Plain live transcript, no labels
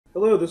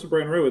Hello, this is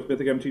Brian Rowe with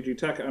Mythic MTG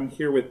Tech. I'm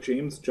here with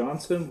James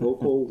Johnson,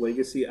 local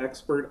legacy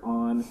expert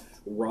on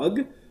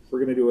Rug. We're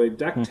going to do a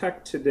deck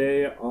tech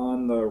today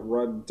on the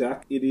Rug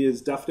deck. It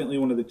is definitely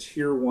one of the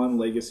tier 1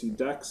 legacy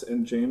decks,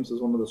 and James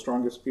is one of the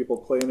strongest people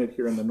playing it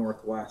here in the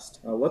Northwest.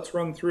 Let's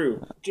run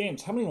through.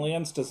 James, how many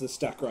lands does this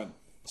deck run?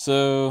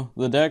 So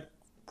the deck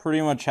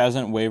pretty much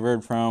hasn't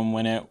wavered from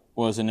when it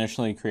was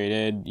initially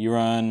created. You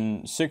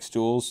run 6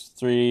 duels,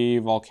 3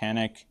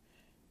 Volcanic,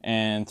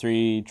 and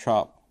 3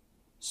 Chop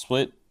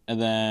split, and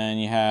then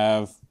you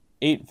have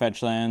 8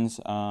 fetch lands.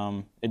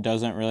 It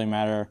doesn't really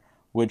matter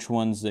which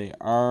ones they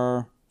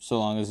are, so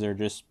long as they're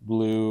just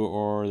blue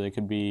or they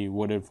could be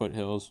wooded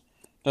foothills.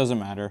 Doesn't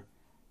matter.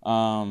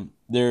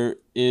 There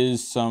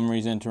is some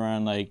reason to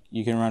run, like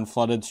you can run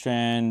Flooded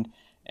Strand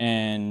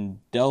and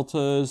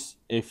Deltas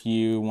if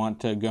you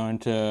want to go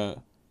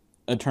into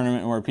a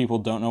tournament where people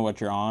don't know what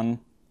you're on.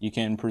 You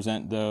can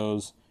present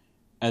those,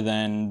 and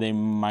then they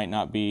might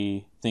not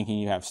be thinking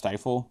you have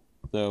Stifle,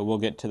 so we'll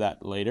get to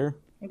that later.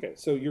 Okay,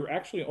 so you're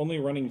actually only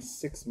running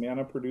 6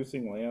 mana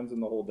producing lands in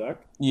the whole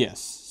deck?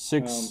 Yes,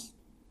 6.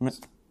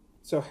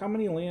 So how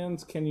many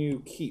lands can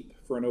you keep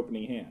for an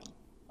opening hand?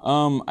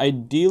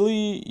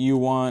 Ideally, you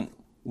want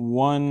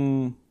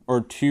 1 or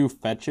 2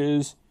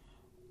 fetches.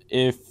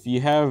 If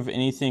you have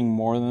anything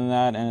more than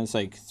that and it's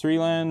like 3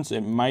 lands,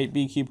 it might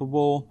be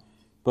keepable,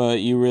 but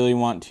you really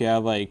want to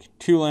have like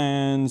 2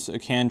 lands, a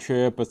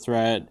cantrip, a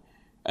threat,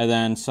 and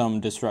then some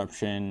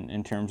disruption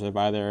in terms of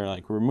either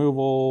like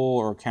removal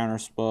or counter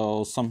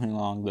spells, something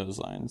along those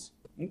lines.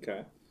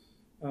 Okay.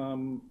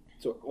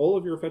 So all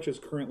of your fetches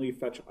currently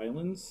fetch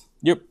islands?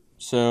 Yep.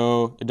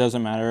 So it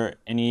doesn't matter.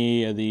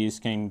 Any of these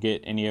can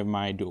get any of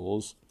my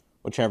duels,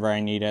 whichever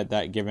I need at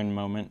that given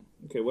moment.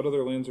 Okay, what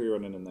other lands are you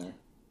running in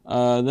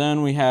there?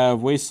 Then we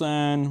have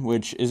Wasteland,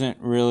 which isn't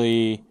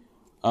really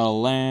a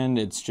land.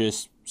 It's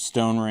just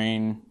Stone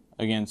Rain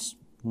against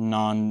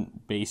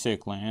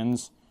non-basic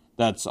lands.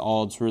 That's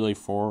all it's really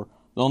for.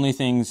 The only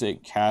things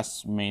it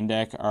casts main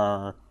deck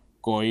are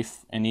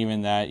Goyf, and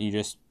even that you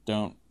just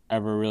don't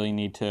ever really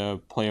need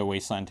to play a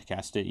Wasteland to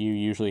cast it. You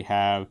usually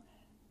have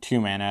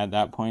 2 mana at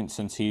that point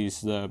since he's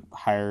the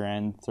higher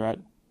end threat.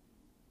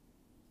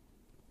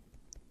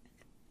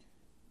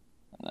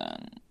 And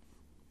then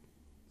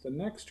So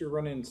next you're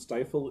running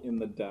Stifle in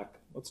the deck.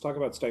 Let's talk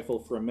about Stifle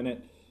for a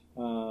minute.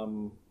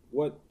 How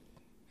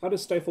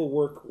does Stifle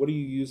work? What do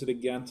you use it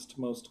against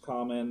most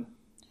common?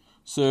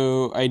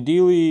 So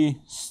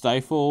ideally,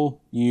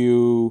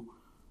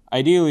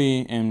 ideally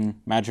in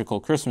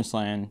Magical Christmas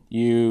Land,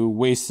 you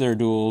waste their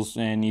duels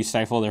and you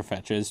stifle their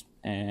fetches,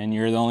 and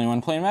you're the only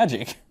one playing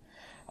Magic.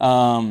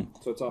 So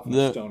it's often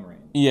a Stone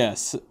Rain.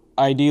 Yes,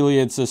 ideally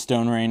it's a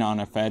Stone Rain on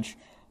a fetch,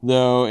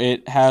 though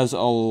it has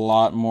a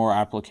lot more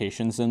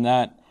applications than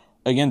that.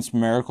 Against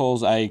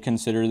Miracles, I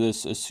consider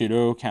this a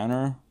pseudo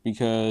counter,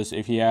 because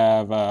if you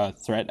have a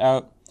threat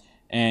out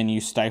and you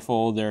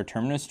stifle their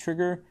Terminus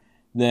trigger,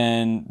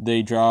 then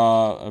they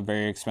draw a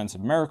very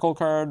expensive Miracle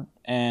card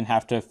and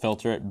have to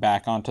filter it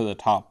back onto the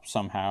top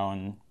somehow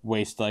and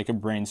waste like a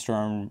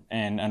Brainstorm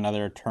and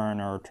another turn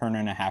or turn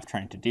and a half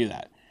trying to do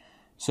that.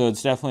 So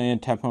it's definitely a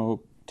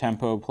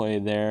tempo play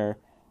there.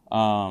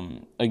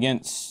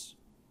 Against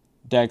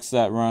decks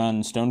that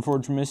run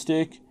Stoneforge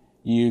Mystic,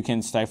 you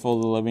can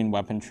stifle the Living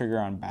Weapon trigger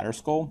on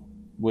Batterskull,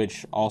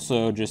 which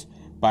also just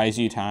buys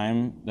you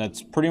time.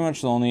 That's pretty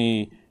much the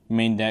only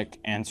main deck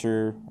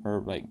answer,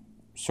 or like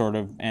sort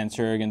of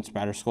answer against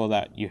Batterskull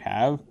that you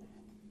have.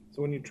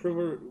 So when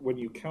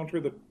you counter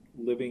the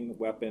Living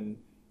Weapon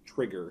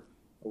trigger,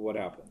 what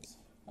happens?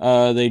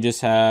 They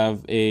just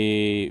have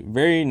a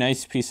very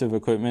nice piece of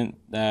equipment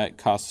that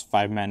costs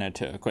 5 mana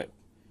to equip.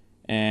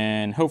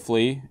 And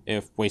hopefully,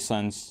 if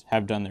Wastelands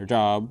have done their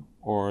job,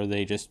 or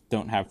they just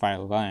don't have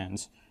 5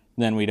 lands,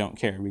 then we don't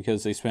care,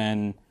 because they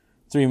spend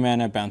 3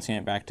 mana bouncing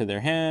it back to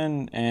their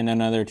hand, and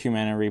another 2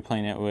 mana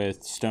replaying it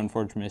with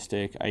Stoneforge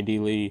Mystic.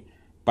 Ideally,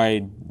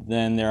 by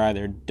then they're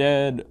either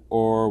dead,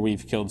 or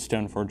we've killed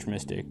Stoneforge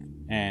Mystic,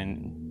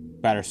 and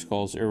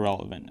Batterskull's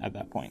irrelevant at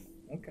that point.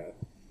 Okay.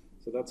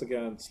 So that's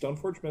again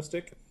Stoneforge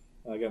Mystic.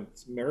 Again,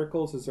 it's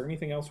Miracles. Is there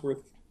anything else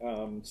worth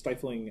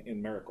stifling in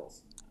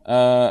Miracles?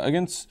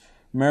 Against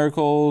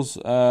Miracles,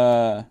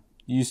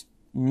 you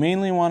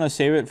mainly want to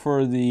save it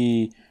for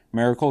the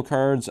Miracle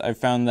cards. I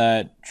found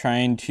that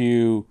trying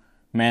to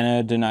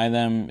mana deny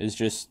them is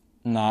just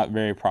not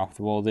very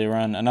profitable. They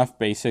run enough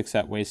basics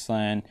at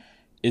Wasteland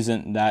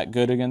isn't that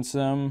good against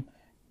them,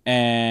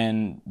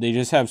 and they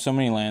just have so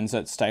many lands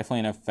that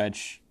stifling a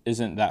fetch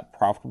isn't that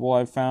profitable,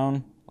 I've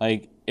found.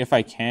 Like, if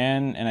I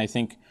can, and I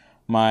think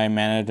my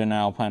mana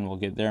denial plan will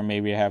get there,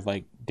 maybe I have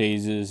like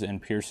Dazes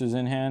and Pierces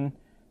in hand,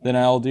 then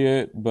I'll do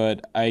it,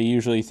 but I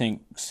usually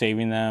think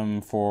saving them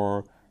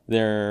for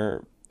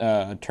their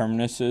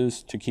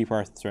terminuses to keep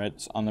our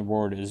threats on the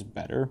board is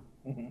better.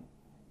 Mm-hmm.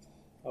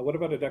 What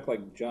about a deck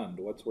like Jund?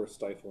 What's worth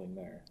stifling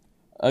there?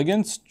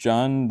 Against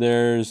Jund,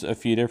 there's a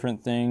few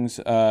different things.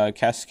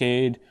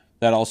 Cascade,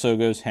 that also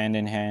goes hand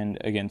in hand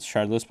against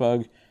Shardless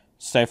Bug.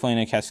 Stifling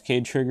a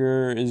Cascade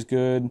trigger is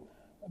good,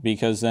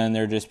 because then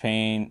they're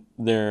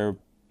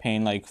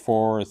paying like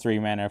 4 or 3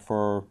 mana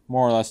for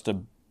more or less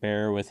to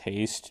bear with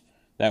haste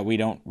that we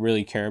don't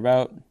really care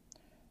about.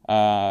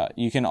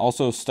 You can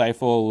also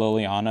stifle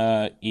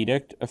Liliana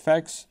Edict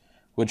effects,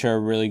 which are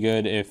really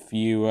good if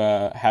you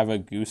have a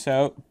goose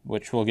out,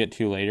 which we'll get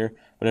to later.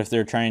 But if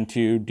they're trying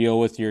to deal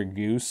with your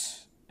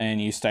goose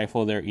and you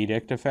stifle their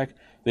Edict effect,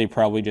 they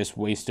probably just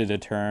wasted a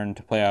turn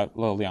to play out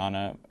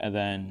Liliana and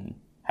then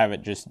have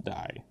it just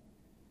die.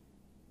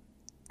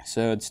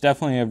 So it's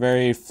definitely a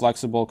very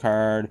flexible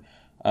card,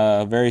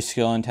 very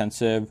skill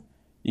intensive.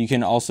 You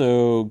can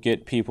also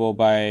get people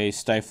by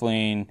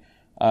stifling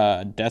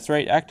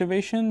Deathrite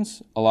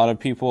activations. A lot of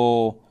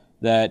people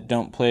that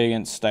don't play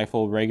against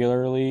Stifle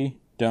regularly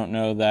don't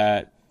know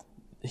that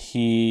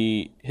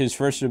his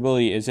first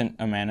ability isn't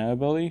a mana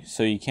ability,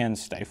 so you can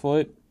stifle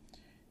it.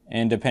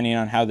 And depending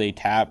on how they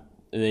tap,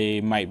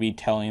 they might be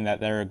telling that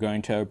they're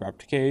going to Abrupt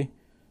Decay.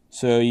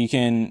 So you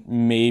can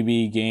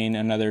maybe gain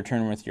another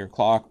turn with your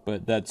clock,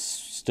 but that's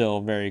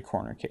still very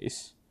corner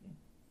case.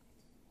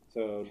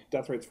 So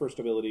Deathrite's first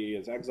ability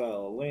is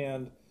exile a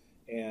land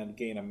and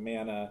gain a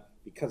mana.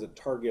 Because it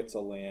targets a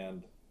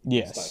land,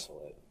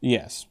 stifle it.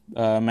 Yes.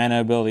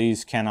 Mana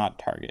abilities cannot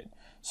target,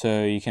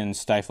 so you can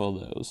stifle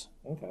those.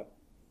 Okay.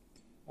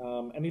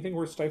 Anything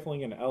worth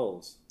stifling in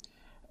elves?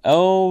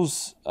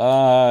 Elves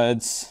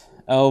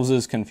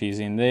is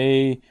confusing.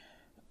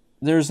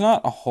 There's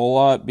not a whole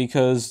lot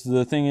because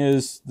the thing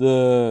is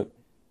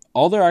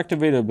all their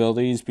activated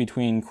abilities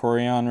between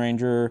Corian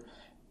Ranger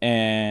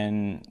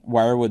and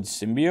Wirewood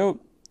Symbiote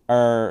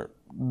are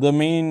the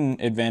main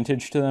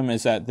advantage to them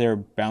is that they're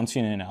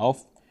bouncing an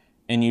elf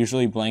and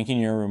usually blanking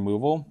your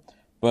removal,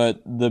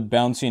 but the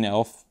bouncing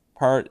elf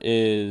part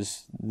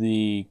is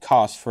the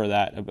cost for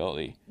that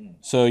ability.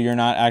 So you're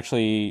not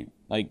actually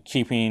like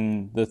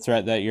keeping the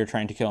threat that you're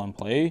trying to kill in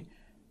play.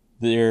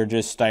 They're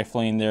just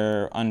stifling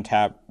their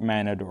untapped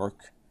Mana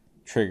Dork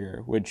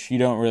trigger, which you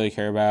don't really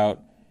care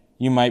about.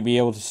 You might be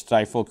able to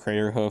stifle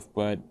Craterhoof,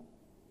 but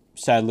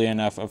sadly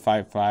enough, a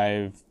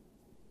 5/5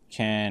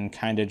 can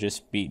kind of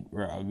just beat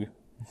Rug.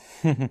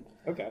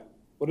 Okay.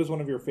 What is one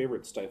of your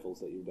favorite stifles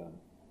that you've done?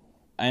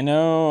 I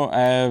know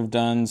I've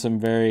done some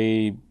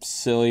very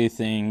silly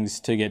things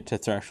to get to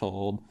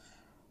Threshold,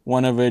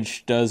 one of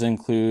which does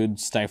include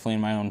stifling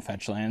my own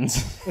fetch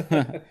lands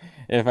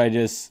if I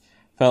just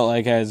felt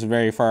like I was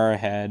very far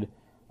ahead.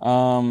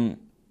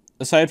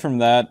 Aside from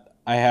that,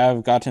 I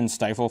have gotten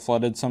Stifle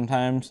flooded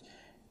sometimes,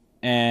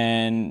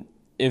 and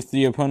if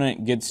the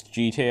opponent gets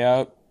GT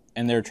out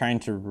and they're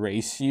trying to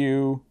race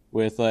you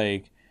with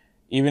like,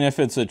 even if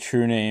it's a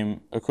true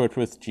name equipped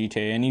with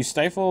GTA, and you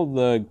stifle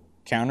the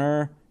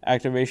counter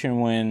activation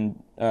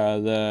when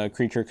the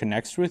creature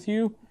connects with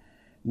you,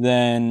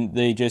 then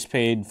they just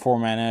paid 4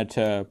 mana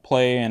to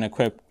play and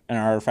equip an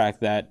artifact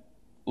that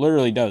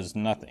literally does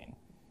nothing.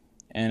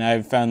 And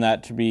I've found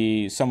that to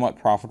be somewhat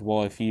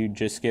profitable if you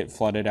just get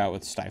flooded out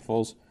with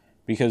stifles,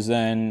 because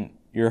then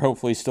you're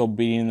hopefully still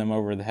beating them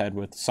over the head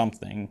with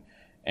something,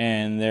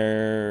 and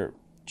they're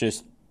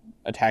just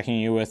attacking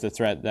you with a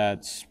threat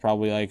that's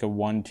probably like a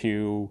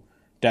 1/2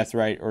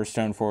 Deathrite or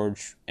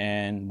Stoneforge,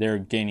 and they're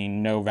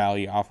gaining no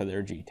value off of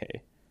their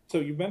GT. So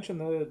you mentioned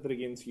that it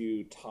gains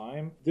you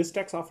time. This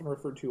deck's often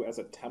referred to as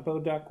a tempo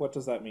deck. What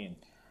does that mean?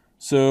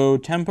 So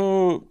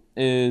tempo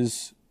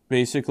is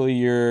basically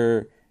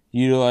you're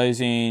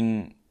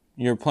playing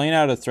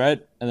out a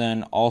threat and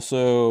then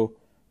also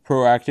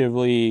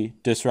proactively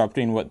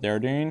disrupting what they're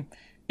doing.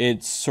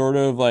 It's sort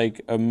of like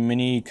a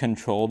mini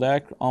control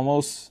deck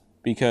almost,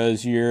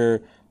 because you're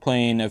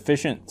playing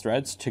efficient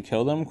threats to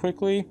kill them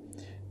quickly,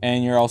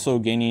 and you're also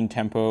gaining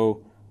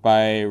tempo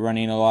by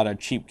running a lot of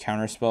cheap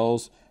counter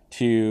spells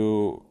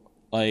to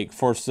like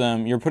force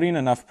them. You're putting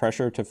enough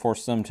pressure to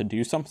force them to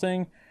do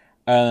something,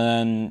 and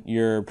then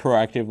you're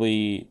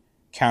proactively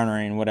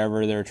countering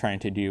whatever they're trying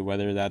to do,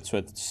 whether that's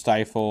with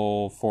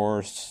Stifle,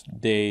 Force,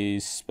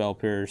 Daze, Spell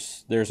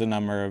Pierce. There's a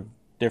number of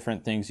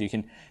different things you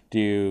can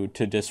do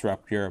to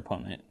disrupt your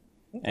opponent.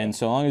 Okay. And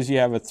so long as you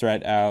have a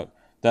threat out,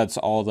 that's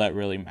all that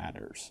really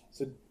matters.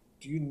 So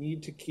do you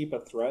need to keep a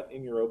threat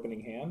in your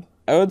opening hand?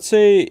 I would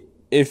say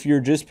if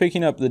you're just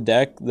picking up the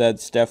deck,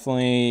 that's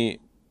definitely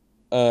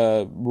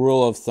a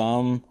rule of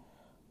thumb.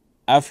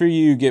 After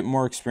you get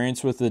more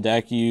experience with the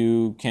deck,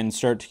 you can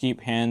start to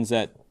keep hands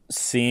that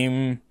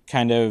seem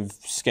kind of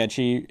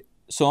sketchy.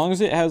 So long as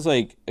it has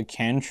like a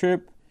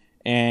cantrip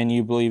and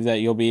you believe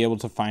that you'll be able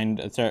to find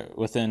a threat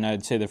within,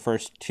 I'd say, the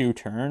first 2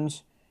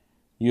 turns,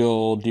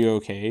 you'll do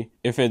okay.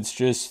 If it's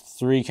just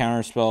 3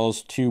 counter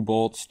spells, 2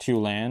 bolts, 2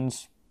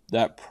 lands,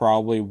 that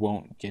probably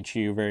won't get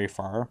you very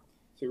far.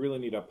 So you really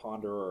need a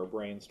ponder or a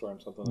brainstorm,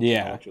 something that's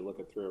gonna let you look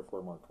at 3 or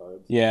 4 more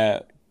cards.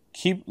 Yeah.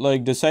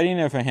 Deciding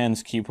if a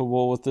hand's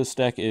keepable with this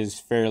deck is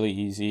fairly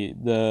easy.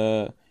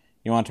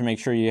 You want to make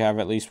sure you have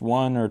at least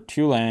 1 or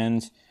 2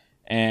 lands,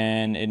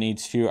 and it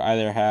needs to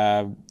either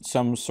have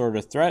some sort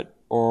of threat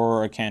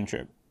or a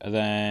cantrip. And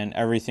then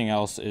everything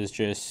else is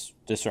just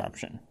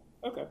disruption.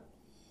 Okay.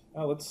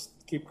 Now let's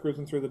keep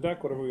cruising through the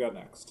deck. What have we got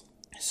next?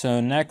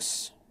 So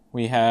next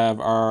we have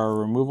our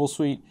removal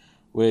suite,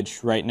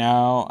 which right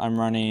now I'm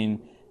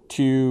running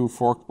 2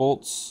 Fork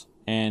Bolts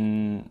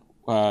in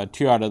 2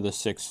 out of the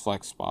 6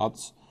 flex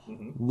spots.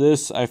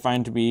 This I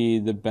find to be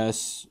the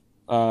best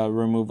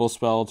removal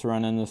spell to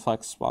run in the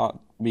flex spot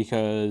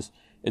because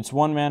it's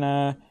 1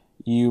 mana.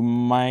 You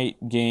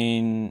might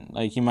gain,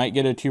 you might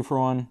get a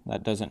 2-for-1.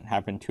 That doesn't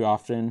happen too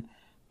often.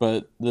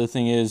 But the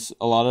thing is,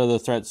 a lot of the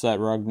threats that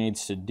Rug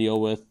needs to deal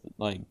with,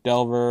 like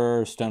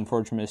Delver,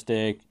 Stoneforge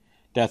Mystic,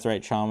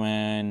 Deathrite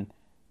Shaman,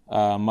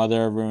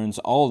 Mother of Runes,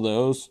 all of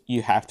those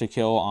you have to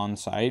kill on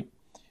site.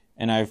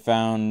 And I've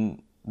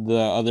found the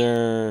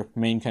other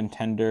main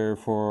contender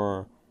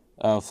for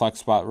flex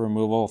spot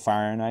removal,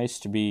 Fire and Ice,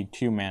 to be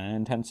 2 mana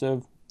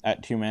intensive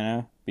at 2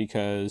 mana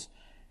because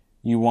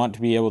you want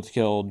to be able to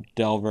kill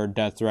Delver,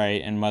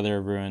 Deathrite, and Mother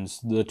of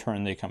Runes the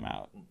turn they come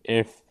out.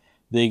 If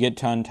they get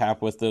to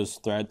untap with those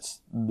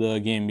threats, the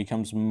game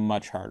becomes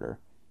much harder.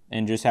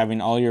 And just having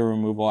all your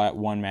removal at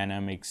 1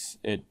 mana makes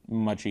it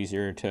much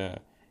easier to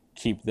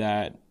keep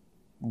that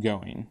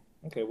going.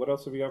 Okay, what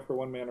else have you got for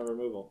 1 mana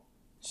removal?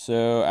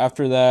 So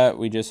after that,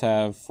 we just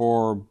have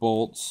 4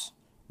 bolts,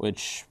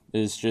 which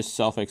is just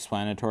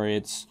self-explanatory.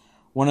 It's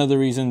one of the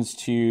reasons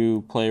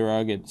to play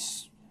Rug.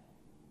 It's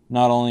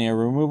not only a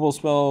removal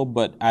spell,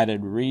 but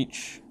added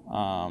reach.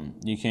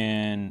 You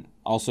can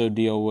also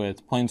deal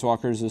with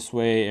Planeswalkers this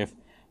way if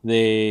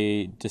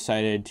they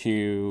decided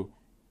to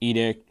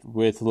Edict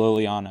with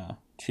Liliana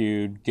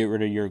to get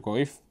rid of your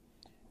Goyf.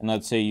 And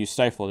let's say you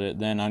stifled it,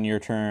 then on your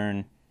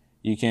turn,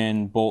 you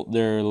can bolt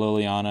their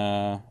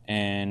Liliana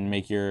and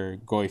make your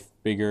Goyf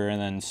bigger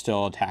and then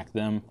still attack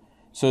them.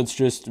 So it's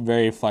just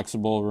very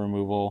flexible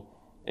removal.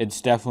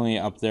 It's definitely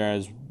up there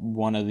as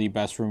one of the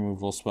best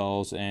removal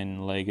spells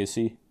in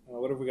Legacy.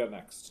 What have we got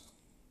next?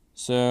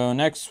 So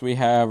next we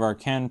have our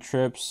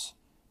Cantrips,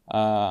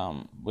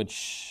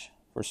 which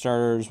for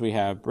starters we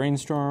have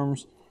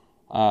Brainstorms.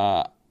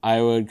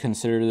 I would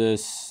consider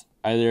this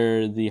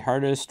either the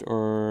hardest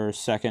or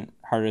second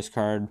hardest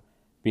card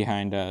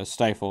behind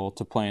Stifle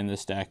to play in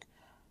this deck.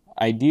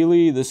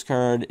 Ideally, this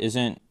card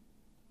isn't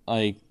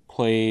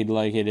played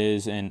like it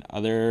is in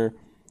other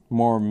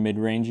more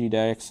mid-rangey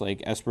decks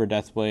like Esper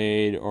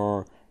Deathblade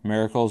or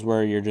Miracles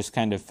where you're just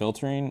kind of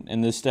filtering.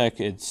 In this deck,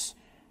 it's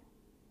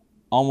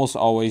almost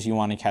always you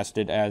want to cast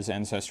it as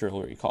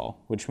Ancestral Recall,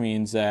 which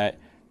means that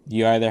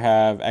you either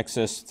have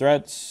excess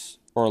threats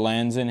or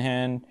lands in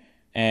hand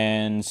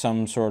and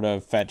some sort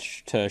of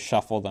fetch to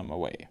shuffle them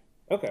away.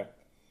 Okay.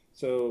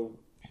 So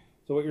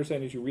what you're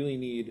saying is you really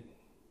need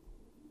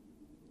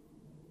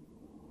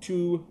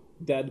 2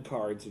 dead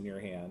cards in your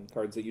hand,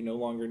 cards that you no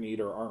longer need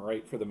or aren't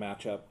right for the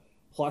matchup,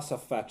 plus a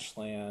fetch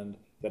land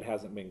that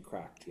hasn't been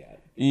cracked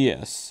yet.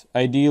 Yes.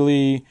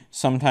 Ideally,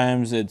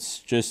 sometimes it's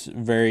just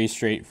very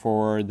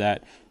straightforward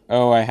that,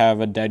 I have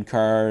a dead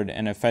card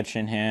and a fetch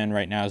in hand.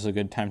 Right now is a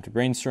good time to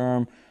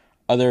Brainstorm.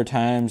 Other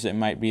times it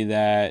might be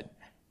that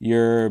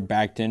you're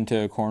backed into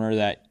a corner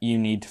that you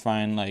need to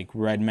find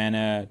red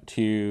mana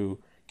to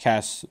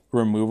cast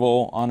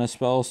removal on a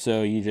spell.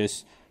 So you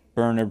just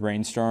burn a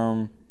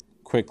Brainstorm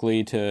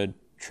quickly to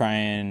try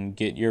and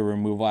get your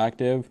removal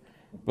active.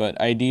 But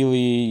ideally,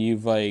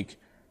 you've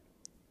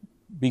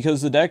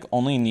because the deck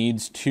only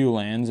needs 2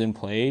 lands in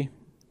play,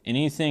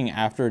 anything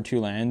after 2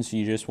 lands,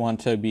 you just want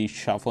to be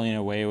shuffling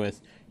away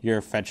with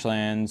your fetch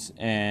lands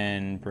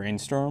and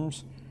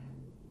Brainstorms.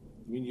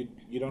 You mean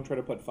you don't try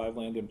to put 5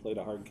 land in play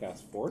to hard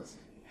cast 4th?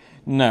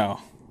 No.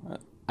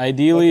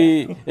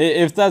 Ideally,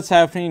 okay. If that's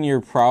happening,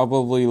 you're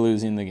probably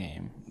losing the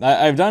game.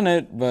 I've done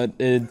it, but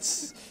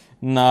it's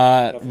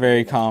not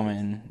very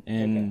common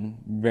and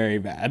very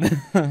bad.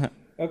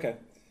 Okay.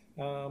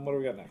 What do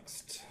we got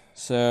next?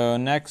 So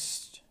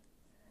next,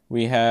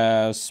 we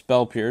have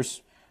Spell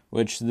Pierce,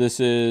 which this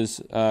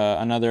is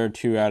another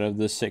 2 out of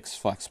the 6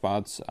 flex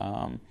spots.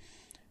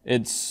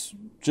 It's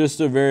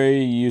just a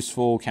very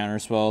useful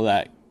counterspell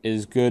that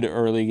is good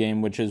early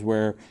game, which is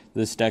where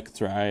this deck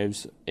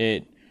thrives.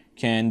 It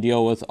can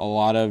deal with a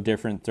lot of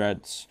different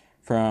threats,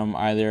 from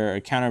either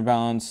a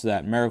counterbalance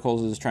that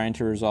Miracles is trying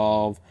to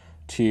resolve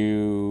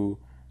to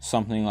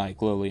something like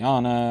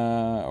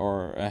Liliana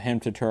or a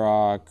Hymn to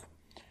Turok,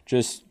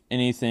 just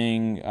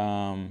anything.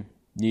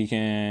 You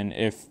can,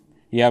 if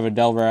you have a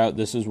Delver out,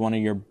 this is one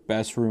of your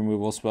best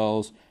removal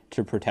spells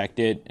to protect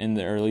it in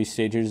the early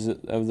stages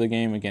of the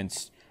game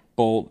against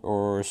Bolt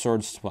or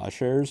Sword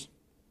Splashers.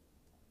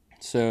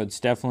 So it's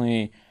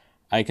definitely,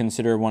 I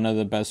consider, one of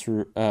the best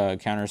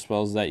counter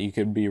spells that you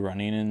could be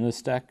running in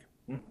this deck.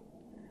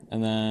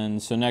 And then,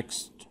 so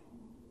next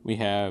we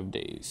have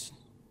Daze.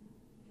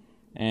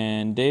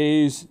 And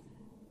Daze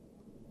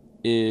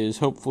is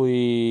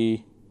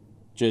hopefully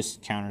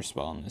just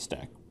counterspell in this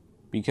deck,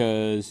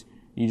 because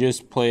you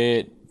just play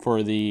it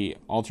for the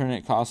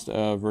alternate cost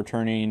of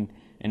returning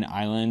an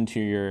island to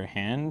your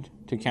hand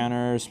to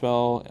counter a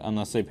spell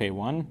unless they pay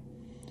 1.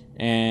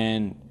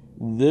 And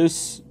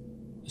this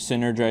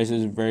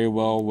synergizes very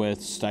well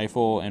with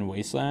Stifle and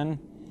Wasteland,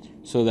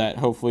 so that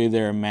hopefully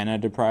they're mana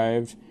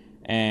deprived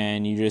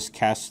and you just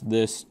cast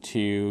this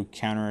to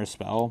counter a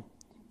spell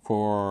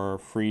for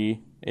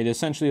free. It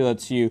essentially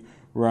lets you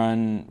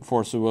run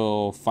Force of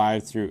Will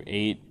 5 through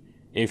 8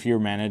 if your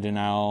mana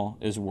denial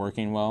is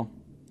working well.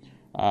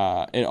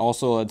 It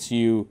also lets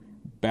you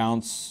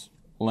bounce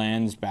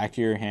lands back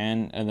to your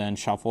hand and then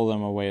shuffle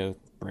them away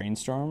with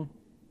Brainstorm.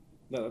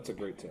 No, that's a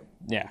great tip.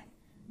 Yeah.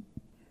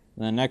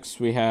 And then next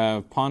we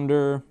have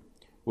Ponder,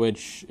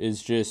 which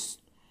is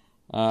just,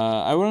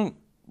 I wouldn't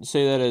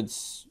say that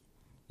it's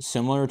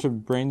similar to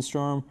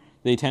Brainstorm.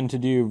 They tend to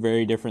do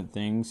very different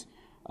things.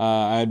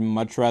 I'd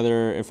much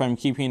rather, if I'm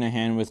keeping a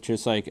hand with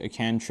just like a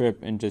Cantrip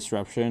and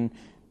Disruption,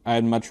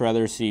 I'd much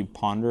rather see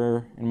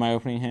Ponder in my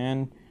opening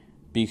hand,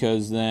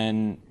 because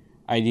then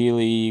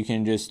ideally you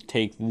can just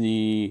take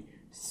the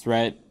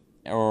threat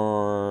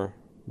or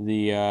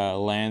the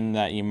land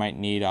that you might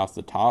need off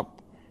the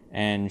top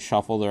and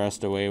shuffle the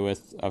rest away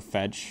with a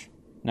fetch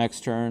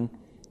next turn.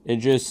 It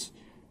just,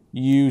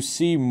 you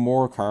see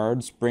more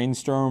cards.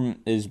 Brainstorm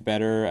is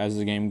better as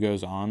the game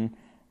goes on.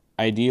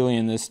 Ideally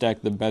in this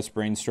deck, the best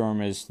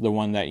Brainstorm is the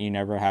one that you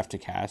never have to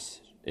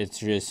cast. It's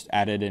just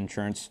added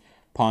insurance.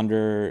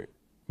 Ponder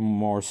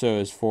more so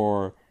is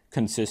for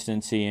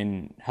consistency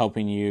and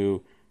helping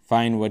you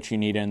find what you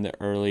need in the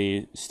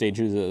early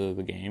stages of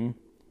the game.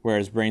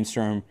 Whereas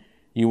Brainstorm,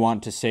 you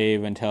want to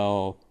save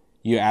until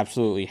you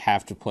absolutely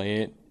have to play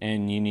it,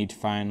 and you need to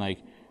find like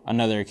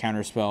another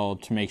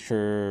counterspell to make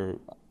sure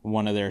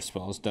one of their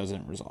spells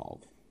doesn't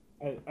resolve.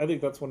 I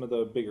think that's one of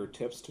the bigger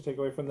tips to take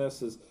away from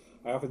this is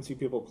I often see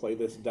people play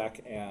this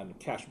deck and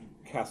cast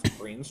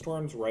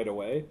Brainstorms right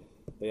away.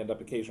 They end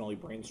up occasionally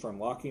Brainstorm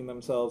locking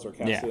themselves or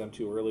casting them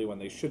too early when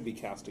they should be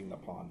casting the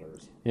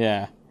Ponders.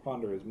 Yeah.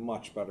 Ponder is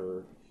much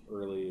better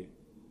early,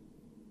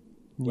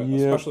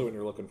 especially when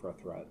you're looking for a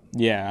threat.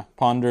 Yeah,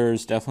 Ponder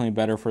is definitely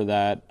better for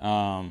that.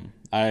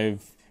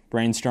 I've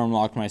Brainstorm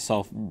locked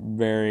myself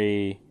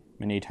very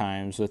many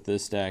times with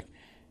this deck,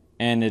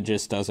 and it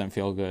just doesn't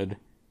feel good.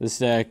 This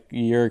deck,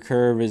 your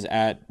curve is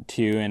at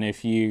 2, and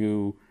if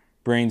you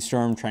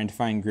Brainstorm trying to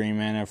find green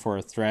mana for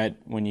a threat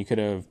when you could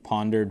have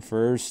pondered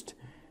first,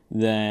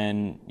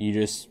 then you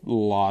just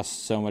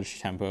lost so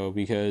much tempo,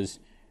 because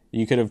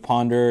you could have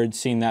pondered,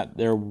 seen that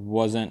there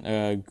wasn't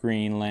a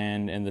green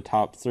land in the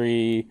top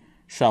 3,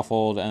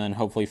 shuffled, and then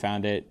hopefully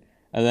found it.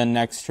 And then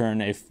next turn,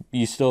 if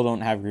you still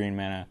don't have green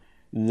mana,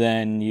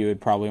 then you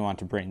would probably want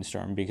to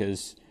Brainstorm,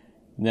 because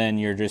then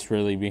you're just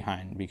really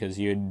behind, because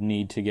you'd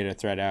need to get a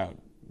threat out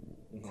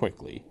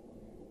quickly.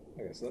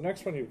 Okay, so the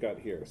next one you've got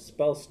here,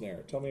 Spell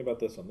Snare. Tell me about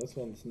this one. This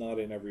one's not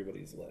in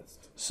everybody's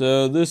list.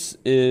 So this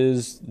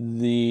is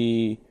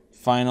the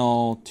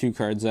final 2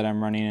 cards that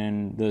I'm running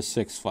in the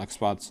 6 flex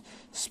spots.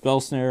 Spell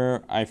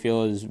Snare, I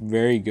feel, is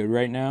very good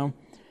right now,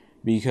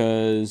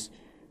 because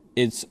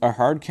it's a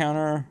hard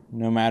counter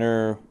no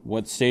matter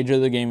what stage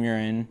of the game you're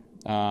in.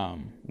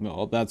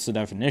 Well, that's the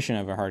definition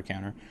of a hard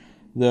counter.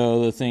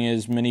 Though the thing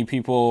is, many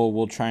people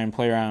will try and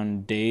play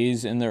around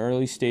Daze in the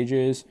early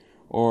stages,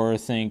 or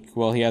think,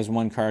 well, he has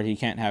 1 card, he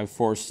can't have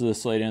Force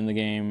this late in the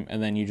game,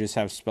 and then you just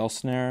have Spell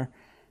Snare.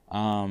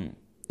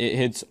 It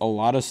hits a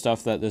lot of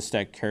stuff that this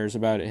deck cares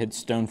about. It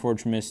hits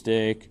Stoneforge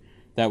Mystic.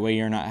 That way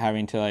you're not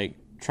having to like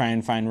try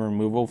and find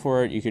removal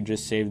for it. You could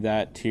just save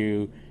that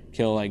to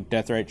kill like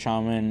Deathrite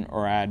Shaman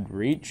or add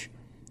Reach.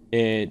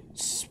 It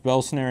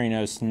Spell Snaring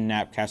a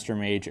Snapcaster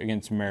Mage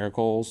against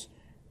Miracles,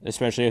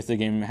 especially if the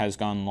game has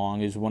gone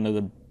long, is one of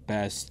the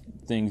best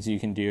things you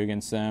can do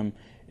against them.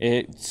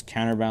 It's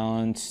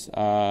Counterbalance,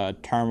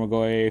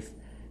 Tarmogoyf,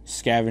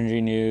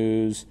 Scavenging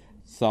Ooze,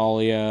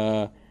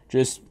 Thalia,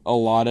 just a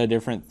lot of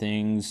different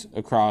things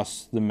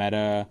across the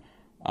meta.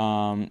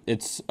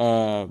 It's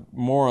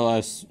more or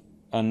less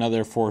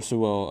another Force of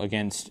Will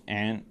against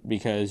Ant,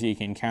 because you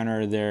can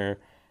counter their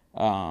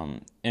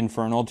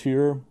Infernal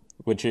Tutor,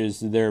 which is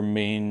their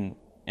main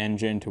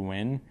engine to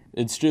win.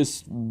 It's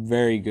just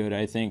very good,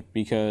 I think,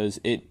 because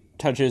it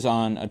touches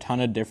on a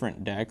ton of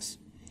different decks.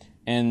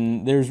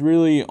 And there's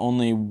really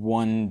only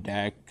one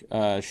deck,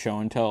 Show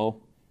and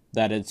Tell,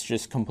 that it's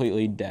just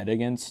completely dead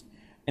against.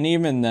 And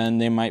even then,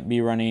 they might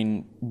be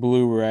running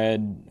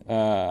blue-red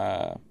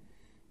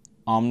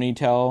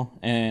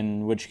Omnitel,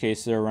 in which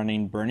case they're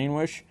running Burning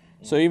Wish.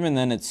 So even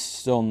then, it's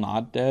still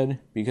not dead,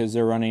 because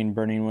they're running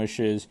Burning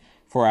Wishes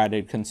for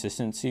added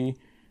consistency.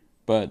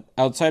 But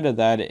outside of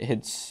that, it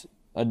hits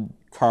a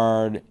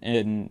card,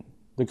 and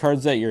the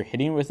cards that you're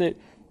hitting with it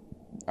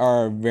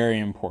are very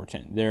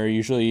important. They're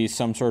usually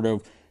some sort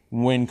of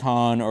win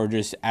con or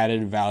just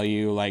added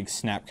value, like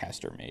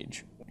Snapcaster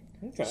Mage.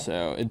 Okay.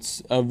 So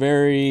it's a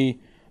very,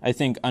 I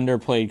think,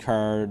 underplayed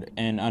card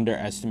and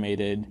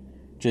underestimated,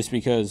 just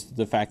because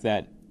the fact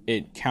that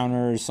it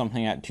counters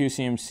something at 2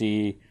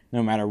 CMC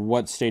no matter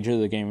what stage of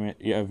the game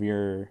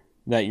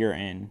that you're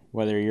in,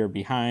 whether you're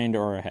behind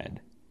or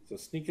ahead. So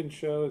Sneak and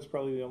Show is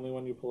probably the only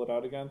one you pull it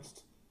out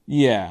against?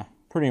 Yeah,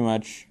 pretty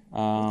much.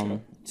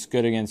 It's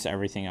good against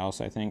everything else,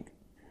 I think.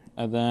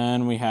 And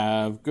then we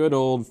have good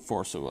old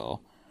Force of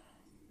Will.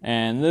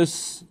 And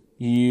this,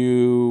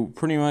 you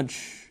pretty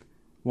much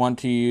want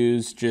to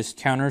use, just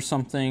counter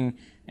something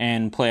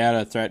and play out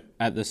a threat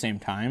at the same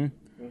time.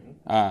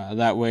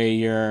 That way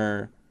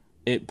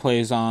it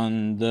plays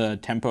on the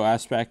tempo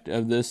aspect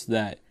of this,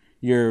 that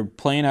you're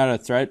playing out a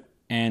threat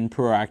and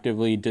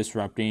proactively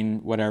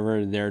disrupting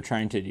whatever they're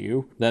trying to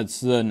do.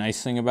 That's the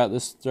nice thing about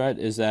this threat,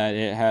 is that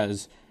it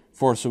has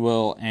Force of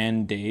Will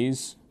and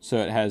Daze, so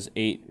it has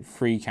 8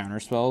 free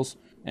counterspells,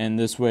 and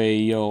this way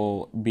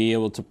you'll be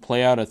able to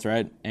play out a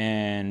threat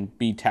and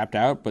be tapped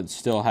out but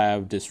still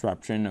have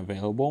disruption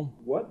available.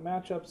 What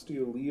matchups do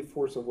you leave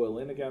Force of Will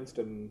in against,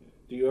 and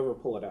do you ever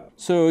pull it out?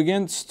 So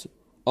against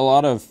a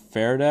lot of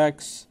fair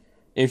decks,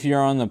 if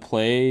you're on the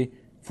play,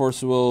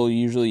 Force of Will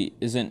usually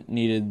isn't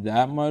needed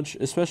that much,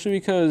 especially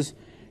because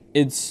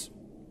it's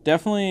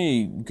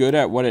definitely good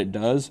at what it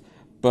does,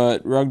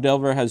 but Rug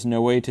Delver has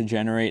no way to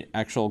generate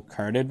actual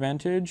card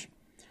advantage.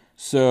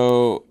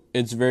 So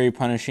it's very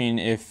punishing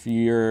if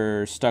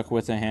you're stuck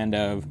with a hand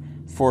of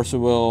Force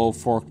of Will,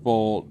 Forked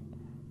Bolt,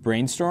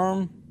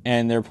 Brainstorm,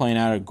 and they're playing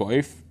out a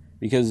Goyf,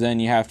 because then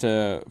you have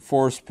to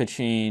force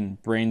pitching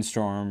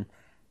Brainstorm,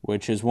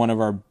 which is one of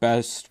our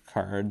best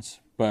cards,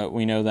 but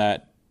we know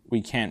that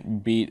we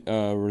can't beat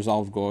a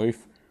Resolved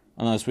Goyf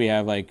unless we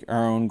have like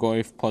our own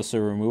Goyf plus a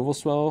removal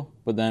spell,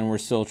 but then we're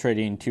still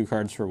trading 2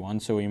 cards for 1,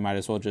 so we might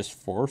as well just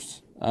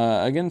force.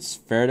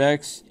 Against fair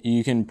decks,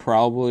 you can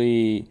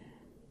probably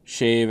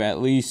shave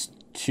at least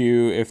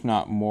 2, if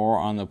not more,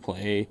 on the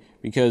play,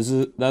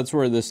 because that's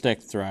where this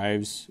deck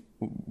thrives.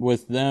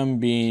 With them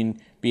being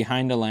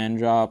behind a land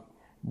drop,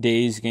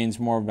 Daze gains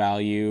more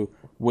value,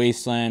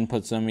 Wasteland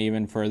puts them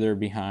even further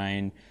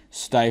behind,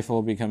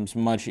 Stifle becomes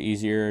much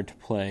easier to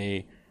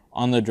play.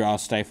 On the draw,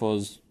 Stifle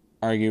is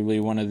arguably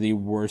one of the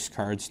worst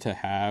cards to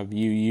have.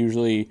 You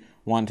usually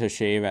want to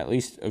shave at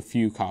least a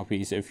few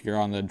copies if you're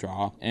on the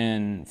draw,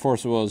 and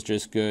Force of Will is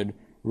just good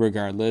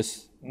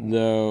regardless.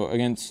 Though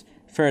against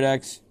fair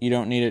decks, you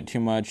don't need it too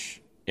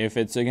much. If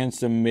it's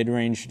against a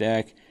mid-range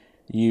deck,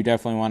 you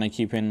definitely want to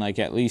keep in like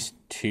at least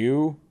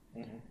 2,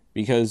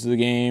 because the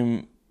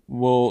game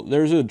will,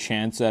 there's a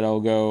chance that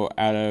it'll go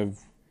out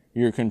of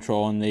your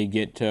control and they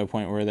get to a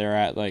point where they're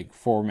at like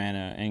 4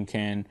 mana and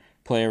can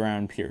play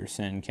around Pierce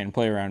and can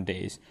play around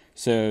Daze.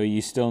 So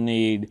you still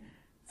need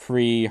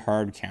free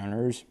hard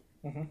counters.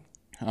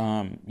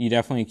 You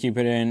definitely keep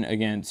it in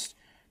against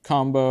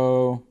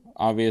combo,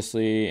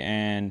 obviously,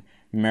 and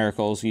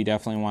miracles. You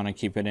definitely want to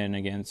keep it in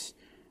against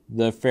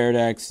the fair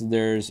decks.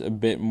 There's a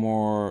bit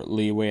more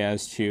leeway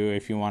as to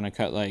if you want to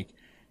cut like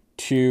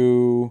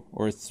 2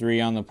 or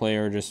 3 on the play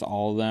or just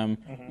all of them.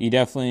 You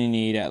definitely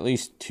need at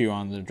least 2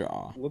 on the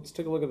draw. Let's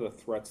take a look at the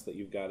threats that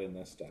you've got in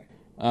this deck.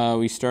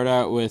 We start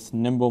out with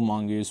Nimble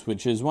Mongoose,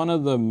 which is one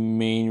of the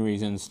main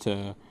reasons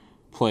to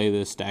play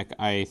this deck,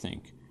 I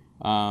think.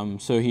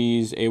 So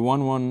he's a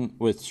 1/1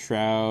 with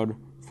Shroud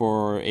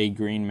for a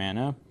green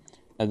mana.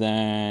 And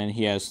then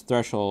he has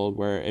Threshold,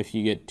 where if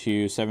you get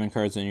to 7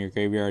 cards in your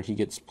graveyard, he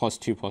gets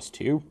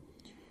 +2/+2.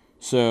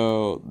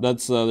 So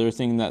that's the other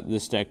thing that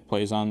this deck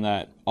plays on,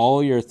 that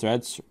all your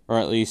threats, or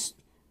at least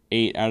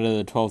 8 out of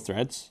the 12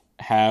 threats,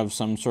 have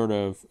some sort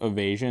of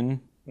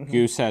evasion.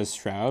 Goose has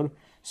Shroud.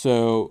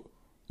 So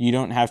you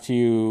don't have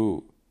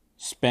to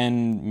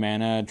spend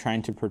mana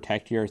trying to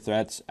protect your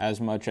threats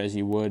as much as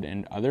you would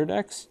in other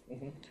decks.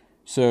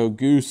 So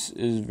Goose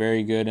is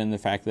very good in the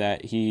fact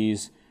that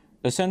he's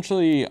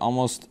essentially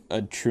almost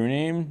a true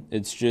name.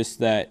 It's just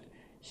that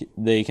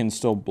they can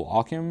still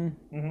block him,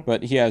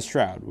 but he has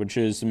Shroud, which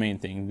is the main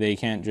thing. They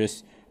can't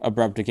just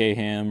Abrupt Decay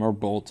him or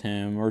Bolt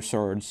him or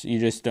Swords. You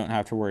just don't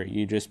have to worry.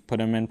 You just put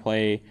him in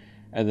play,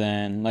 and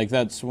then like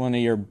that's one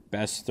of your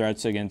best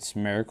threats against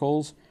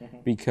Miracles,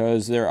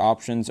 because their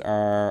options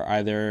are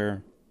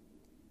either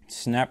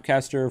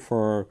Snapcaster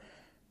for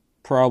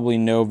probably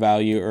no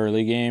value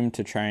early game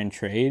to try and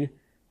trade,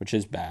 which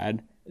is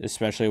bad,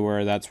 especially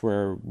where that's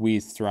where we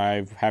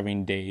thrive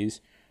having Daze.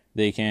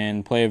 They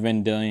can play a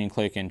Vendilion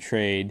Click and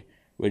trade,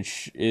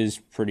 which is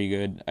pretty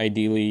good.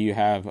 Ideally, you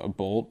have a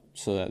Bolt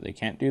so that they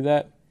can't do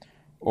that.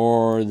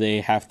 Or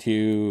they have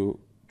to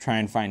try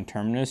and find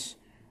Terminus,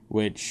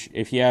 which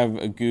if you have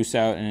a Goose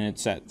out and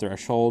it's at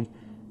Threshold,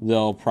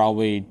 they'll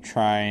probably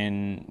try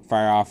and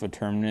fire off a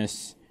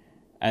Terminus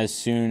as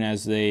soon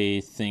as they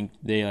think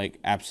they like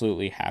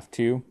absolutely have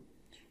to.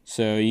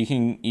 So you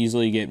can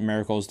easily get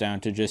Miracles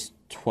down to just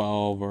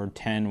 12 or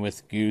 10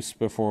 with Goose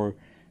before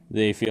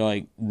they feel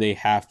like they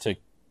have to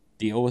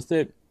deal with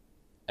it.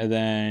 And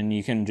then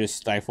you can just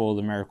stifle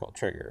the Miracle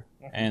trigger.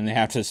 And they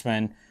have to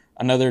spend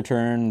another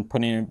turn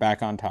putting it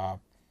back on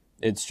top.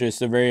 It's just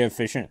a very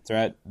efficient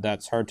threat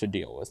that's hard to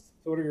deal with.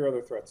 So what are your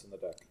other threats in the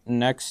deck?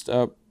 Next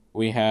up,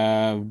 we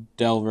have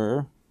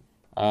Delver,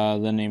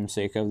 the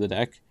namesake of the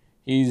deck.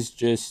 He's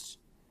just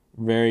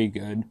very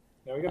good.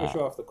 Now we got to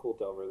show off the cool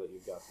Delver that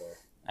you've got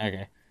there.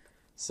 Okay.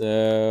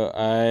 So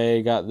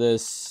I got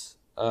this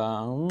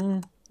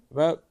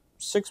about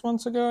 6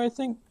 months ago, I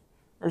think,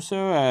 or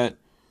so at,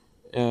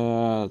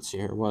 let's see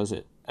here, what was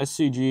it?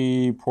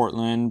 SCG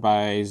Portland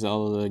by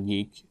Zelda the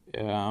Geek.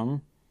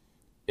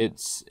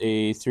 It's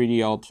a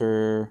 3D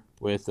altar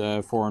with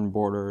a foreign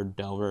border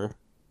Delver.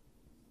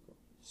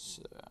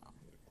 So.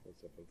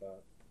 What's up with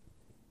that?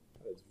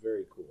 That is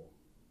very cool.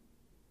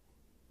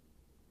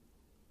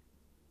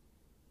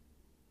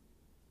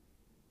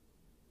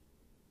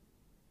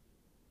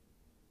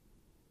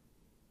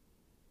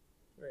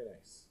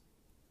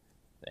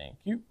 Thank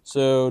you.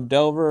 So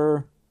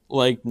Delver,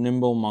 like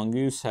Nimble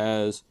Mongoose,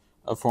 has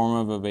a form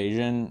of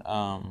evasion.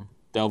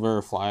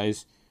 Delver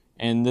flies,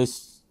 and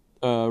this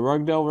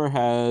Rug Delver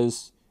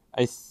has,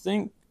 I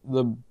think,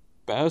 the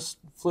best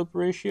flip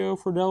ratio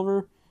for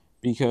Delver,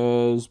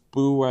 because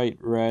Blue, White,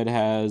 Red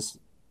has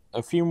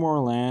a few more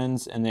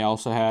lands, and they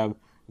also have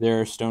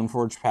their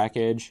Stoneforge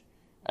package.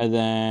 And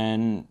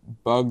then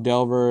Bug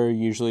Delver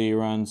usually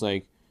runs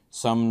like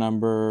some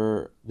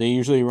number. They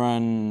usually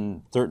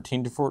run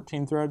 13 to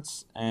 14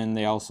 threats, and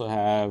they also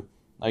have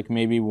like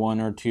maybe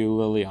 1 or 2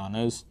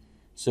 Lilianas.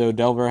 So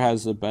Delver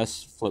has the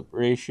best flip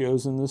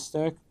ratios in this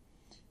deck,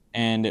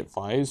 and it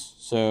flies.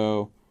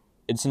 So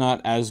it's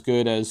not as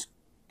good as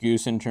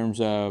Goose in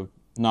terms of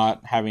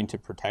not having to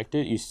protect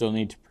it. You still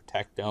need to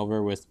protect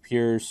Delver with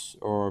Pierce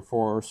or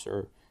Force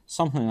or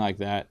something like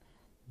that.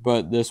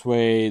 But this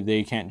way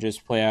they can't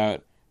just play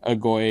out a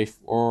Goyf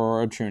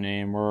or a True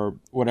Name or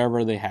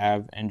whatever they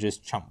have and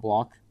just chump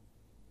block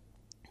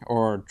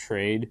or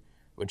trade,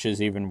 which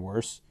is even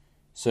worse.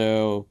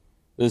 So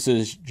this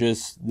is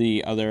just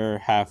the other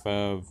half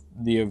of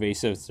the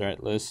evasive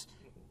threat list,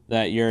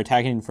 that you're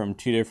attacking from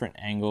 2 different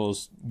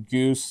angles.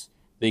 Goose,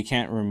 they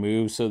can't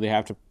remove, so they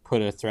have to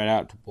put a threat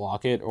out to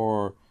block it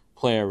or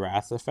play a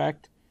Wrath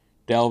effect.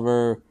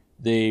 Delver,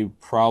 they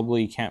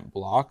probably can't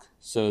block,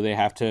 so they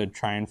have to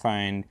try and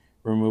find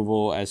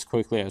removal as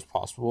quickly as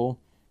possible,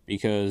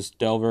 because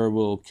Delver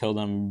will kill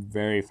them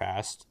very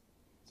fast.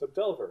 So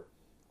Delver,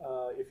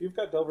 if you've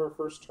got Delver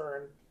first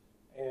turn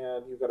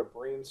and you've got a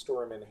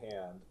Brainstorm in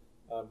hand,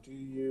 do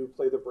you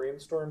play the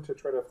Brainstorm to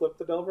try to flip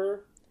the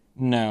Delver?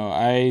 No,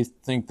 I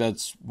think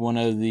that's one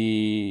of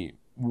the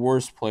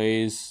worst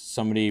plays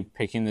somebody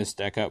picking this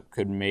deck up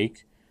could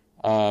make.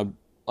 Like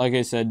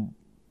I said,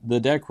 the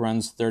deck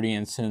runs 30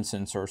 instants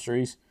and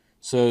sorceries,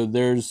 so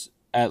there's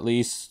at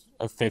least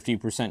a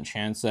 50%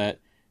 chance that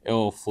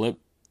it'll flip.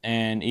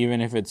 And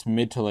even if it's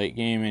mid to late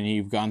game and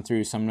you've gone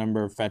through some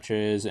number of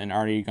fetches and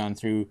already gone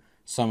through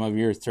some of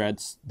your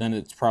threats, then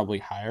it's probably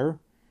higher.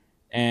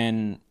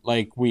 And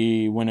like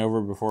we went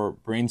over before,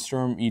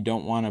 Brainstorm, you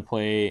don't want to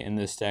play in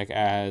this deck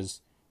as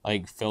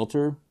like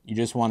filter. You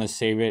just want to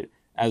save it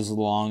as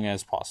long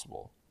as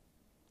possible.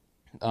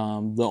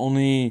 The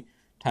only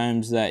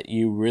times that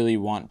you really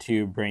want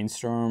to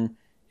Brainstorm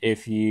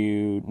if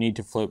you need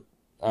to flip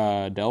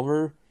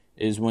Delver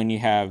is when you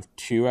have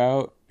 2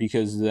 out,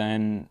 because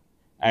then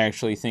I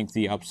actually think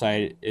the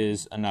upside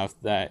is enough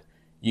that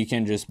you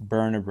can just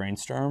burn a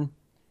Brainstorm.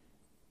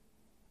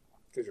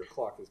 Because your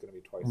clock is going to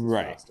be twice as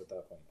fast at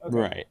that point.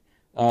 Okay.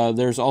 Right.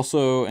 There's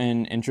also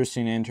an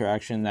interesting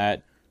interaction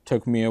that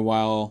took me a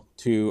while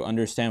to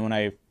understand when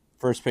I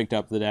first picked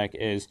up the deck,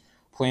 is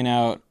playing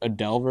out a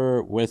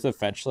Delver with a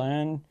fetch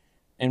land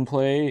in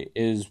play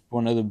is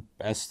one of the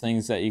best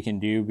things that you can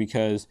do,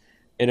 because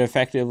it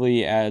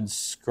effectively adds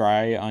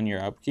scry on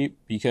your upkeep.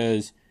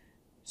 Because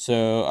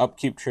so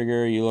upkeep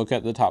trigger, you look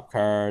at the top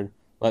card,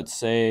 let's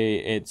say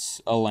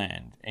it's a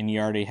land, and you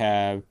already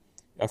have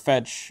a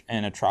fetch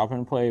and a trop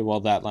in play.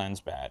 Well, that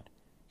land's bad,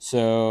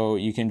 so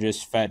you can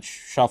just fetch,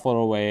 shuffle it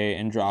away,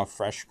 and draw a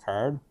fresh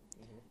card.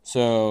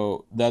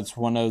 So that's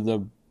one of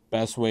the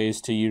best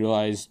ways to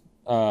utilize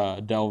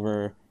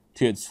Delver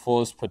to its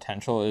fullest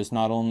potential. Is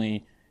not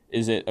only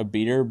is it a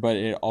beater, but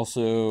it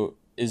also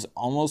is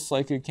almost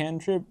like a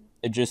cantrip.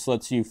 It just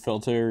lets you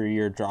filter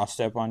your draw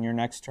step on your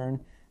next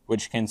turn,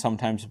 which can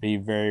sometimes be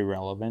very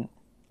relevant.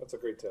 That's a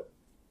great tip.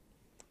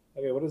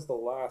 Okay, what is the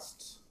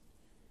last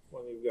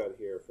one you've got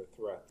here for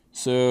threat?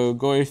 So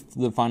Goyf,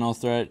 the final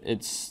threat,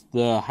 it's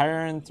the higher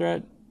end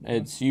threat.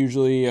 It's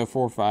usually a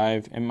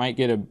 4/5. It might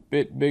get a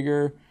bit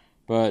bigger,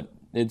 but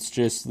it's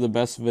just the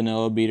best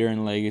vanilla beater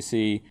in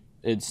Legacy.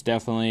 It's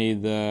definitely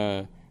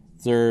the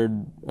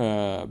third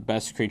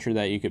best creature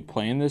that you could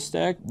play in this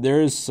deck.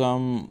 There is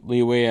some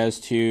leeway as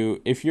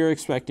to if you're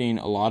expecting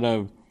a lot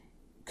of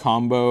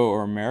combo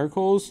or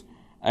miracles.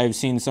 I've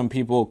seen some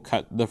people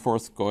cut the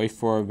 4th Goyf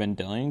for a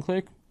Vendilion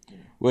Click,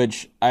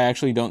 which I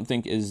actually don't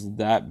think is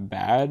that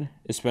bad,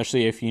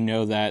 especially if you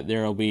know that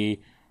there will be,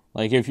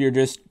 like if you're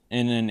just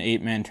in an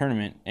 8-man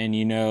tournament and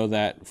you know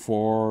that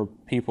 4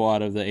 people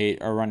out of the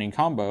 8 are running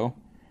combo,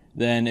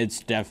 then it's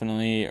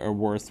definitely a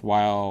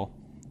worthwhile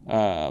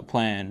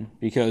plan,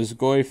 because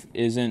Goyf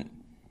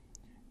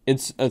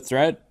it's a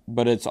threat,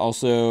 but it's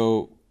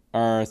also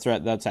a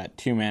threat that's at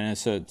 2 mana,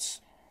 so it's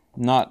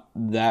not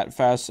that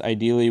fast.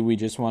 Ideally, we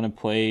just want to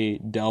play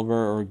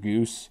Delver or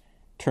Goose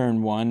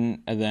turn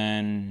 1 and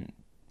then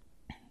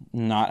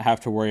not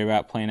have to worry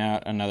about playing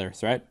out another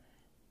threat.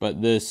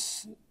 But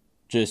this,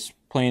 just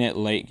playing it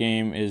late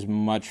game, is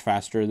much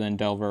faster than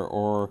Delver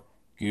or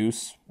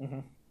Goose.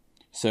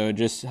 So it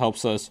just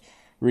helps us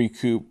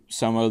recoup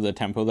some of the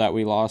tempo that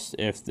we lost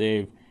if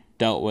they've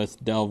dealt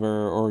with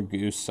Delver or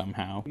Goose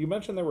somehow. You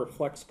mentioned there were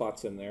flex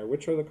spots in there.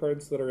 Which are the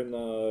cards that are in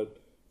the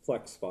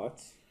flex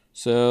spots?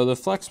 So the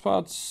flex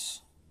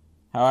spots,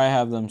 how I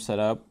have them set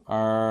up,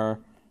 are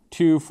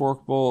 2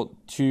 Forkbolt,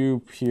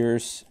 2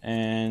 Pierce,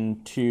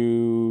 and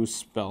 2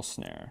 Spell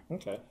Snare.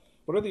 Okay.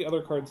 What are the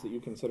other cards that you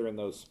consider in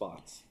those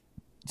spots?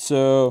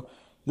 So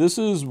This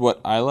is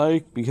what I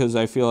like because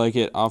I feel like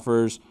it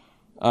offers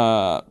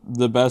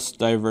the best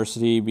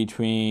diversity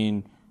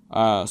between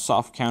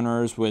soft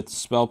counters with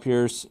Spell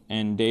Pierce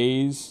and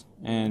Daze,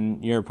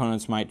 and your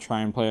opponents might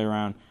try and play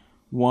around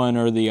one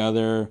or the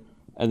other.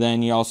 And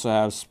then you also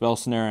have Spell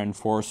Snare and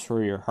Force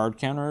for your hard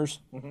counters.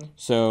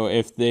 So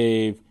if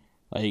they've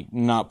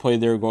not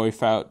played their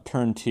Goyf out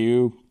turn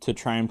 2 to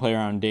try and play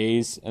around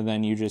Daze, and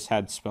then you just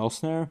had Spell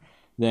Snare,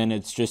 then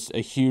it's just a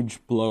huge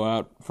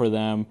blowout for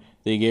them.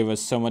 They gave us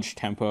so much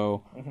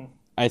tempo.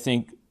 I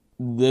think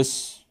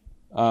this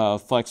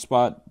flex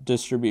spot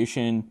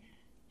distribution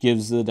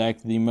gives the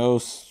deck the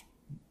most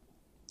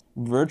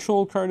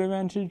virtual card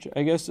advantage,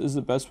 I guess is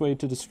the best way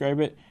to describe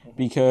it,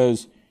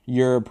 because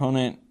your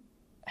opponent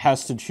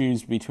has to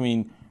choose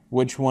between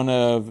which one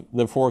of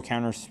the 4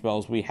 counter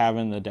spells we have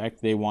in the deck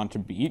they want to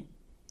beat.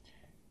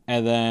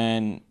 And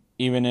then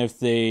even if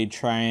they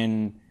try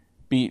and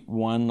beat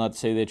one, let's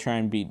say they try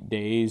and beat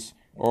Daze,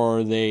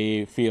 or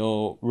they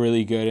feel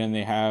really good and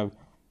they have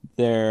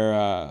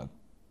their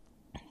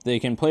they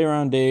can play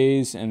around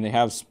Daze and they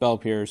have Spell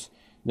Pierce,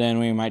 then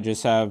we might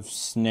just have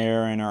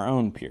Snare and our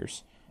own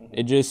Pierce.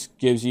 It just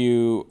gives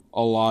you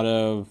a lot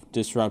of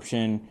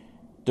disruption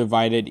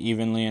divided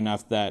evenly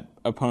enough that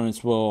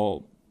opponents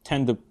will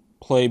tend to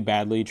play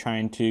badly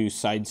trying to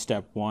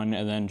sidestep one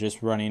and then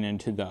just running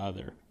into the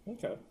other.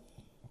 Okay.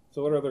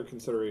 So what are other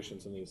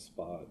considerations in these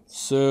spots?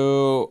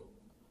 So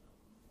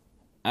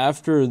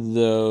after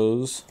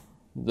those,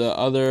 the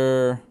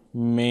other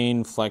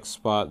main flex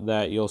spot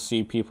that you'll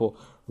see people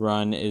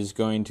run is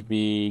going to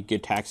be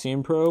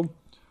Gitaxian Probe,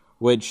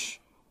 which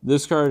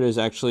this card is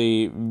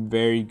actually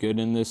very good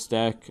in this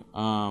deck.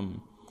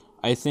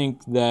 I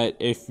think that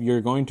if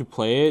you're going to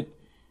play it,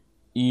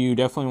 you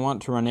definitely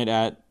want to run it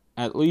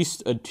at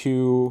least a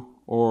 2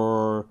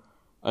 or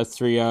a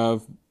 3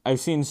 of. I've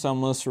seen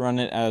some lists run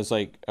it as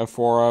a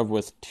 4 of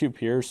with 2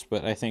 Pierce,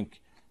 but I think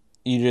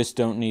you just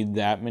don't need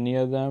that many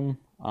of them.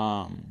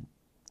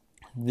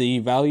 The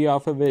value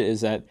off of it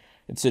is that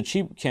it's a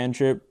cheap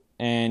cantrip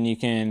and you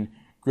can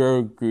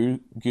grow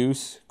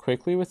Goose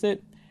quickly with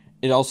it.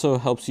 It also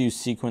helps you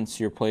sequence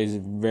your plays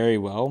very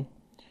well.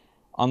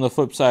 On the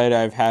flip side,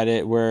 I've had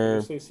it where...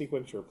 When you say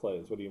sequence your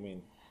plays, what do you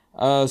mean?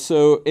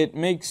 So it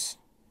makes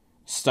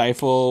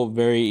Stifle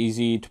very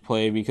easy to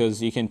play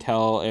because you can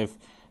tell if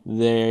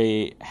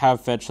they have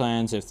fetch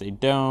lands, if they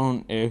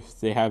don't, if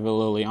they have a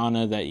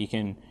Liliana that you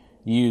can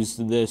use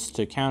this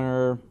to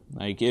counter.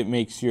 It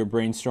makes your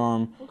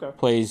Brainstorm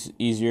plays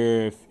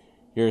easier if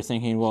you're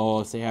thinking, well,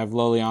 if they have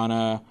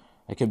Liliana,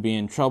 I could be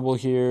in trouble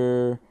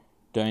here.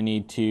 Do I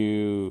need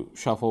to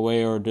shuffle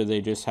away, or do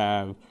they just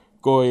have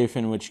Goyf,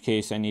 in which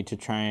case I need to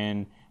try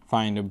and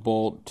find a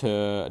bolt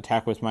to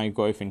attack with my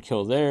Goyf and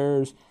kill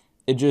theirs?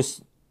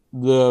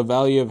 The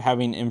value of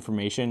having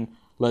information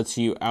lets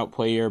you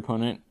outplay your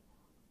opponent.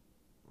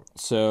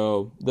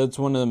 So that's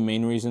one of the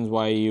main reasons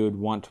why you would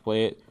want to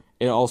play it.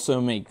 It also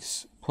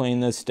makes playing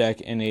this deck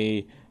in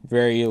a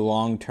very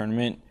long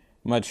tournament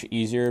much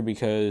easier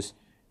because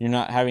you're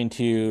not having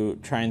to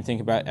try and think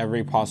about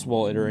every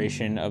possible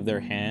iteration of their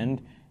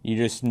hand. You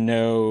just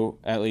know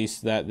at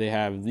least that they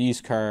have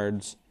these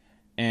cards,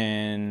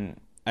 and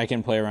I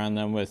can play around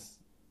them with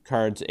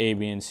cards A,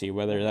 B, and C,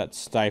 whether that's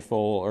Stifle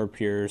or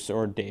Pierce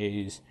or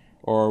Daze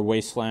or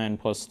Wasteland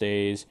plus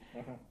Daze.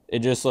 It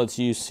just lets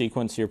you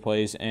sequence your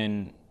plays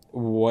and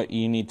what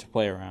you need to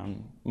play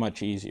around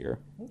much easier.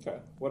 Okay.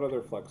 What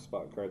other flex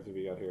spot cards have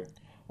you got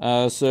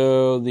here?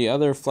 So the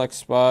other flex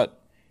spot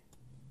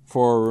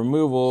for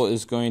removal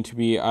is going to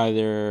be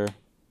either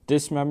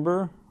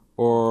Dismember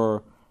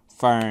or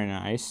Fire and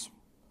Ice.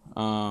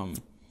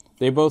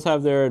 They both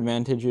have their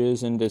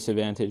advantages and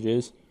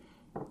disadvantages.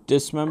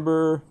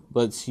 Dismember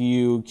lets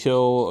you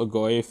kill a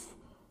Goyf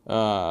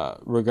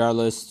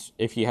regardless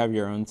if you have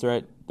your own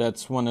threat.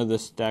 That's one of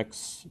this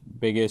deck's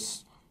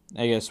biggest,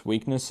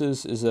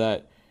 weaknesses, is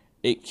that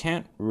it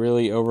can't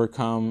really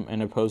overcome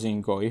an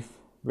opposing Goyf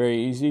very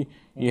easy.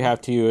 You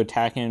have to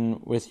attack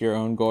in with your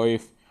own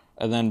Goyf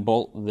and then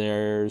bolt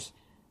theirs.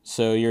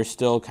 So you're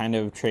still kind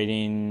of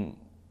trading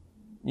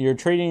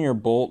your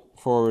bolt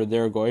for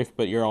their Goyf,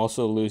 but you're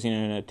also losing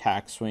an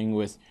attack swing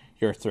with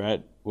your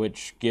threat,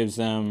 which gives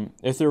them,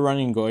 if they're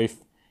running Goyf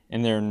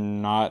and they're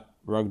not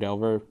Rug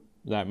Delver,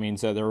 that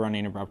means that they're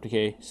running Abrupt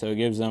Decay. So it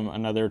gives them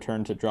another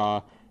turn to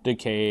draw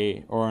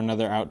Decay or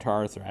another out to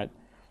our threat.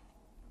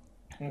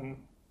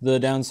 The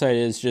downside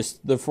is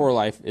just the 4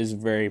 life is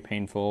very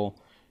painful.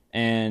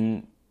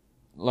 And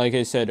like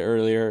I said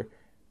earlier,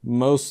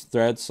 most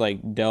threats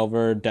like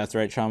Delver,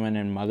 Deathrite Shaman,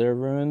 and Mother of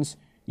Ruins,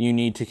 you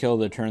need to kill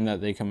the turn that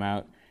they come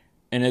out.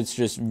 And it's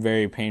just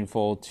very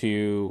painful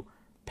to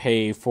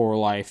pay 4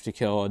 life to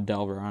kill a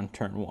Delver on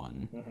turn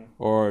 1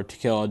 or to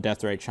kill a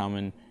Deathrite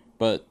Shaman.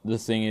 But the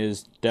thing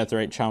is,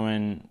 Deathrite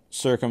Shaman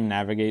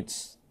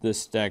circumnavigates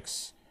this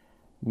deck's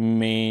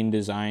main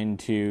design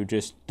to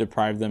just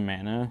deprive the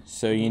mana.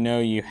 So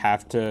you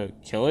have to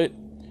kill it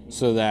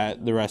so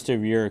that the rest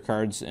of your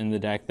cards in the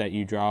deck that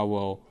you draw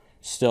will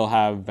still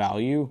have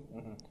value.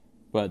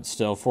 But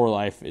still, 4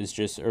 life is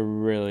just a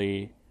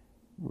really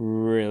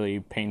really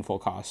painful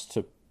cost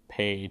to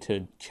pay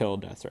to kill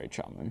Deathrite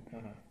Shaman.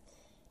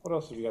 What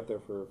else have you got there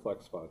for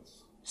flex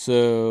spots?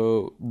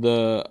 So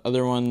the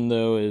other one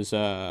though is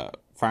Fire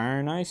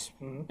and Ice,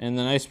 and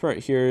the nice part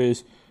here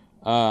is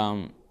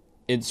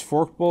it's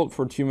Fork Bolt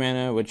for 2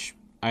 mana, which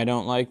I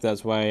don't like.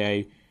 That's why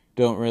I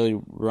don't really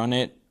run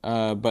it.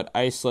 But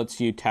Ice lets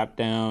you tap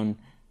down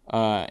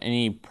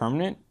any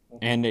permanent,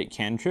 and it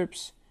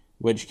cantrips,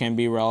 which can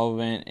be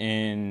relevant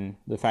in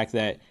the fact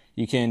that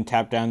you can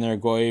tap down their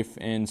Goyf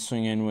and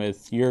swing in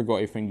with your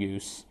Goyf and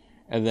Goose.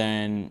 And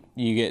then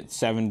you get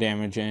 7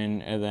 damage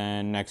in, and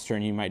then next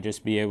turn you might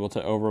just be able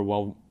to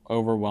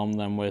overwhelm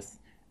them with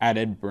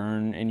added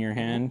burn in your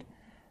hand.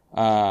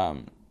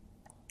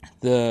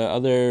 The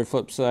other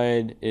flip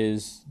side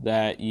is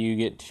that you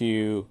get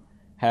to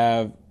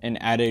have an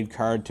added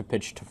card to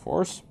pitch to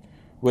force,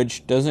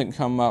 which doesn't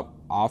come up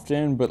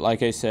often, but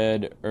like I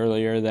said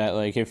earlier, that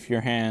like if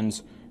your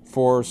hand's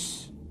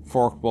force,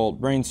 fork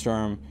bolt,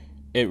 brainstorm,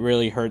 it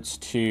really hurts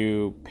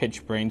to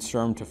pitch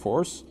brainstorm to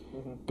force.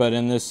 But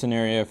in this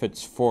scenario, if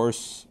it's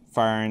force,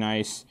 fire and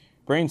ice,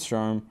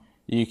 brainstorm,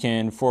 you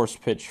can force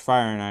pitch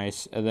fire and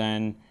ice, and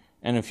then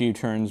in a few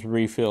turns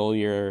refill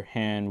your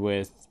hand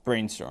with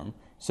brainstorm.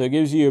 So it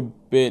gives you a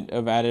bit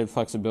of added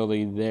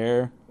flexibility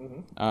there,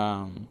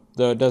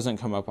 though it doesn't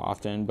come up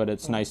often, but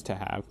it's nice to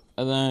have.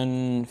 And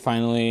then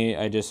finally,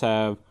 I just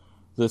have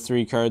the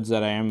 3 cards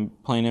that I am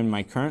playing in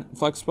my current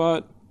flex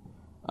spot.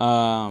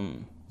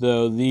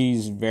 Though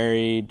these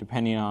vary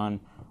depending on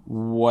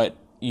what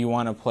you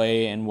want to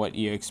play and what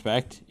you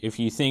expect. If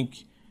you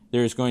think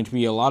there's going to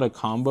be a lot of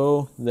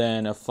combo,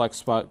 then a flex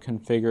spot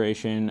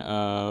configuration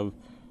of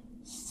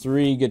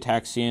 3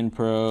 Gitaxian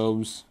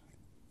probes,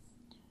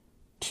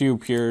 2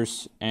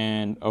 Pierce,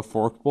 and a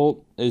Fork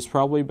Bolt is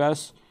probably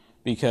best,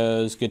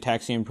 because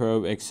Gitaxian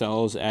probe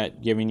excels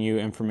at giving you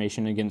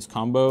information against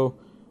combo.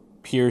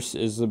 Pierce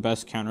is the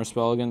best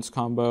counterspell against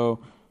combo.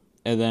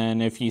 And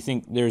then if you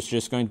think there's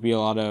just going to be a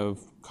lot of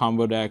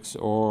combo decks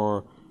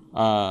or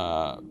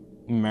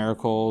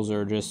miracles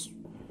or just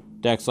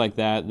decks like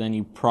that, then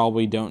you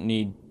probably don't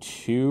need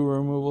 2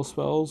 removal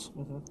spells.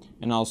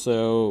 And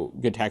also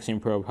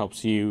Gitaxian probe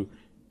helps you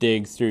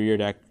dig through your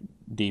deck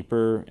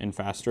deeper and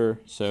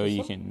faster, so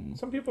you can...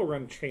 Some people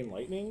run Chain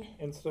Lightning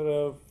instead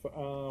of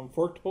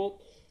Forked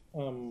Bolt.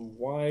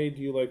 Why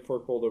do you like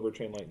Forked Bolt over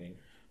Chain Lightning?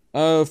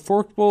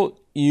 Forked Bolt,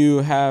 you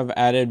have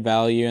added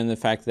value in the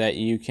fact that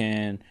you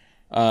can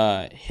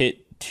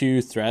hit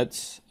 2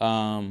 threats,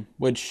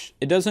 which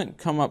it doesn't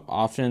come up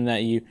often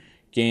that you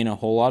gain a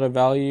whole lot of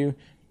value,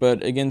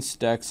 but against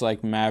decks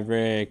like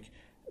Maverick,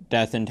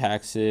 Death and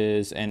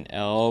Taxes, and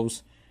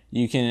Elves,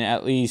 you can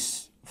at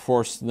least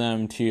force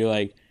them to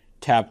like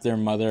tap their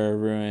Mother of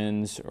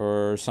Ruins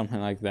or something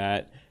like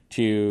that,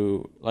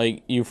 to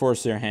like you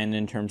force their hand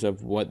in terms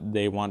of what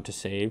they want to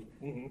save.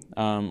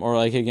 Or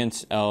like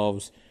against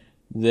Elves,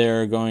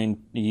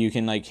 you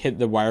can like hit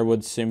the Wirewood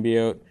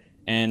Symbiote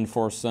and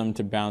force them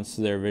to bounce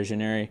their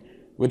Visionary,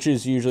 which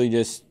is usually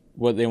just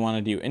what they want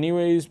to do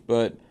anyways,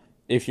 but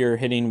if you're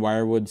hitting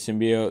Wirewood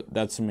Symbiote,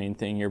 that's the main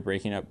thing. You're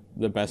breaking up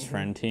the best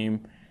friend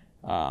team.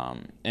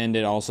 And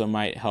it also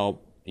might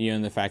help you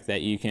in the fact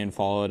that you can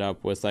follow it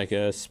up with like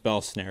a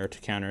Spell Snare to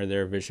counter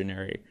their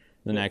Visionary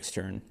the next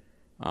turn.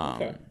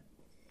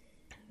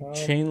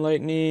 Chain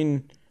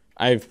Lightning,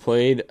 I've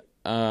played.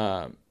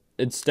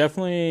 It's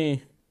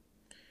definitely...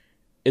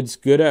 It's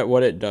good at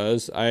what it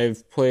does.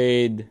 I've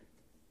played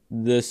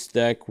this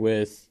deck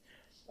with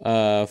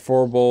 4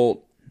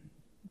 Bolt,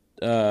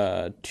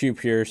 2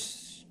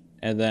 Pierce,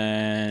 and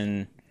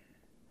then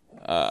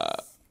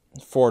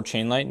 4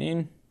 Chain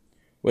Lightning,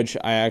 which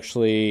I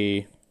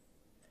actually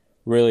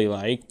really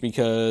like,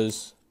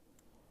 because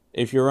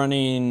if you're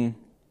running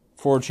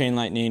 4 Chain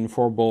Lightning,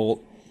 4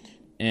 Bolt,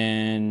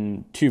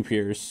 and 2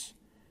 Pierce,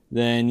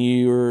 then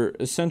you're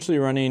essentially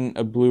running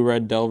a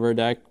blue-red Delver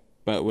deck,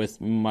 but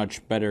with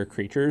much better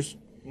creatures.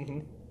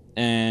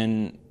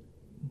 And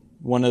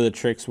one of the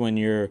tricks when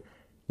you're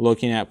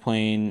looking at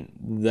playing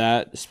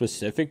that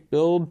specific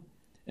build,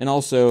 and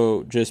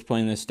also just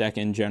playing this deck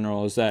in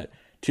general, is that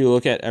to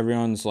look at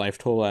everyone's life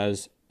total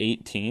as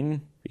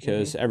 18,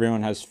 because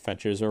everyone has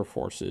fetches or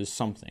forces,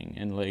 something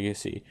in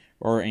Legacy,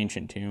 or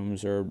Ancient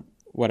Tombs, or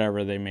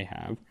whatever they may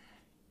have.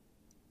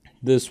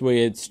 This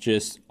way it's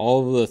just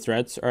all of the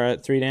threats are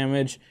at 3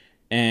 damage,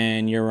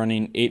 and you're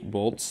running 8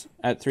 bolts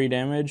at 3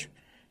 damage.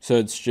 So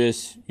it's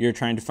just, you're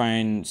trying to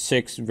find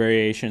 6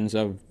 variations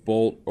of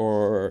bolt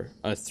or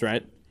a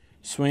threat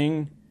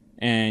swing,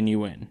 and you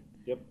win.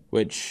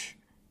 Which,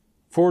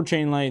 4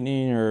 Chain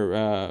Lightning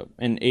or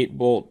an 8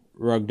 bolt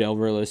Rug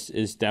Delver list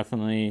is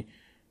definitely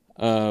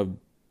a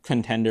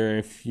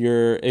contender.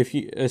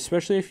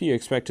 Especially if you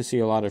expect to see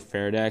a lot of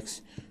fair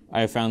decks.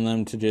 I found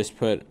them to just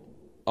put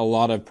a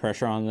lot of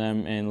pressure on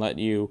them and let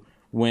you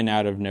win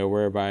out of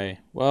nowhere by,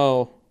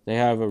 well, they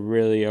have a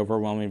really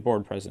overwhelming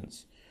board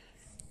presence.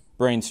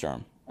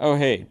 Brainstorm. Oh,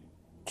 hey,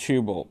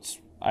 2 bolts.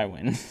 I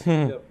win.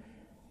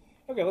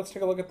 Okay, let's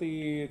take a look at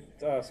the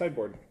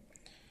sideboard.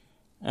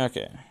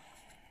 Okay.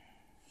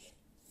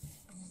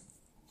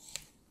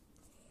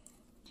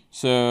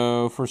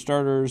 So for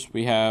starters,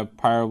 we have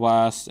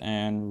Pyroblast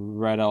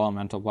and Red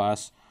Elemental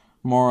Blast.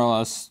 More or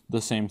less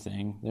the same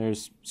thing.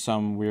 There's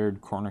some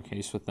weird corner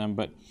case with them,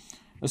 but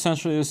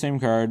essentially the same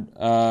card.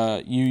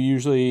 You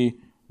usually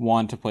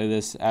want to play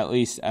this at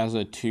least as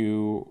a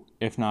 2,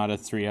 if not a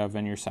 3 of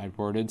in your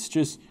sideboard. It's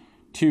just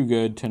too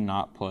good to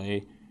not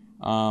play.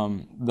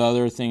 The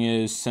other thing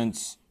is,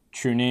 since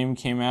True Name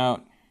came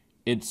out,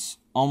 it's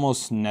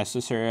almost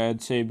necessary,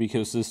 I'd say,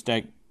 because this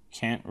deck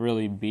can't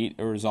really beat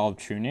a resolved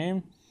True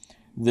Name.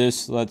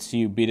 This lets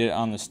you beat it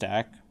on the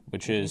stack,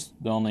 which is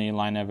the only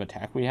line of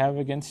attack we have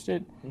against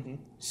it.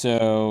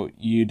 So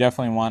you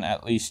definitely want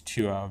at least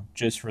 2 of,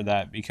 just for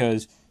that,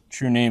 because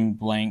True Name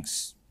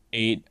blanks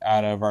 8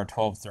 out of our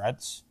 12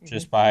 threats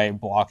just by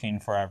blocking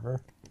forever.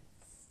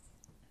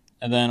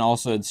 And then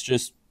also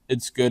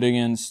it's good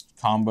against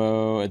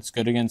combo, it's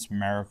good against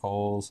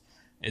miracles,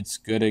 it's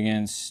good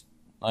against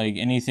like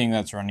anything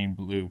that's running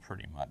blue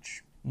pretty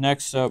much.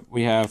 Next up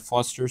we have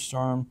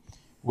Flusterstorm,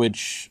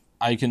 which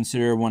I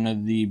consider one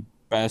of the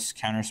best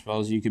counter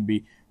spells you could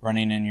be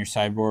running in your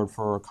sideboard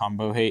for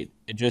combo hate.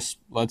 It just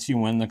lets you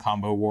win the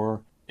combo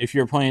war. If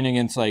you're playing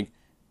against like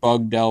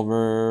Bug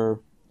Delver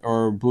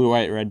or Blue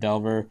White Red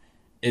Delver,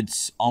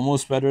 it's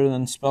almost better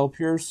than Spell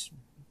Pierce,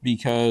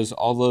 because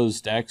all those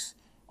decks,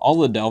 all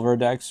the Delver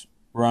decks,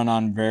 run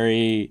on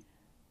very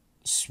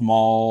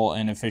small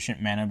and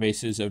efficient mana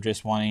bases of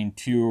just wanting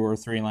 2 or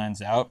 3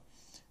 lands out.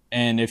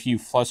 And if you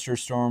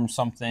Flusterstorm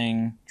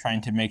something,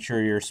 trying to make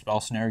sure your Spell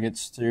Snare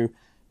gets through,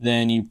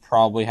 then you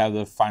probably have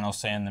the final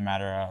say in the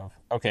matter of,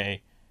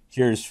 okay,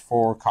 here's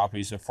 4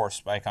 copies of Force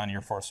Spike on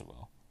your Force of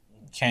Will.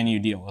 Can you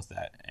deal with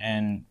that?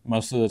 And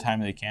most of the time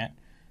they can't.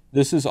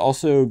 This is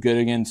also good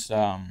against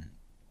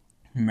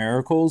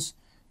miracles,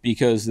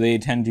 because they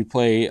tend to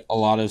play a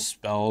lot of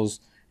spells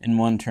in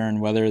one turn,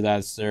 whether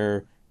that's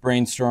their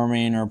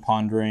brainstorming or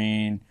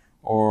pondering,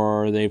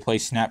 or they play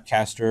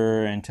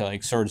Snapcaster into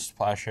like Sword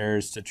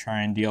Splashers to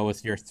try and deal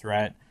with your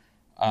threat.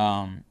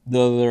 The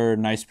other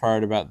nice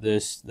part about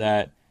this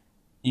that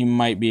you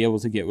might be able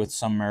to get with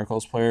some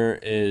Miracles player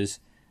is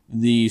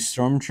the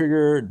Storm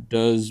Trigger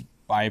does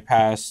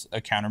bypass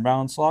a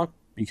counterbalance lock,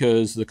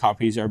 because the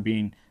copies are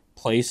being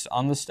placed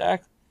on the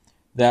stack.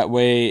 That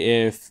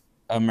way, if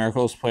a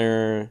Miracles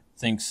player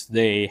thinks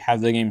they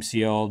have the game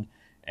sealed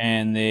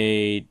and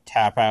they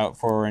tap out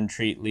for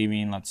Retreat,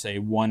 leaving, let's say,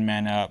 1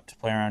 mana up to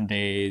play around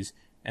Daze,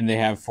 and they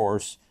have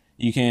Force,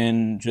 you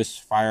can just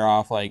fire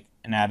off like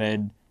an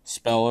added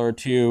spell or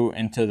 2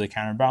 into the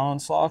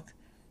counterbalance lock,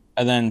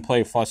 and then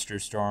play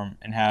Flusterstorm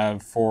and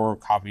have 4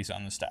 copies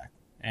on the stack.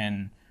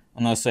 And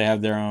unless they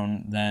have their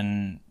own,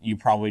 then you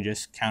probably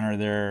just counter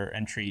their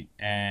Retreat,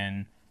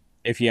 and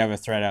if you have a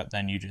threat out,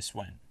 then you just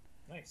win.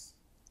 Nice.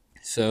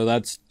 So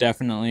that's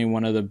definitely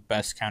one of the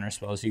best counter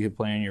spells you could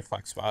play in your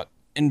flex spot.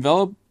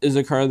 Envelop is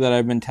a card that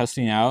I've been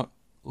testing out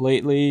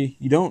lately.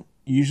 You don't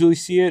usually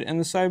see it in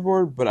the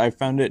sideboard, but I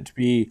found it to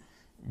be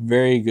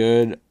very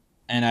good,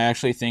 and I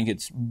actually think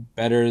it's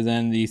better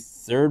than the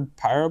 3rd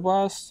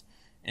Pyroblast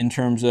in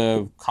terms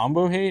of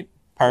combo hate.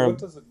 What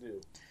does it do?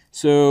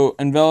 So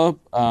Envelop,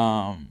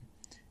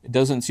 it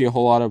doesn't see a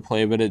whole lot of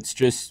play, but it's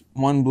just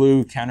 1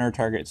 blue counter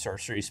target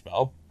sorcery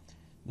spell.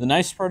 The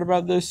nice part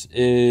about this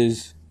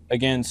is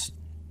against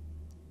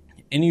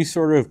any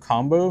sort of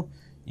combo,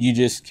 you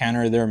just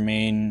counter their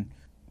main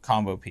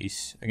combo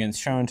piece.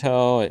 Against Show and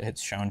Tell, it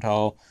hits Show and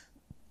Tell.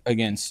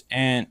 Against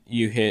Ant,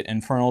 you hit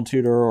Infernal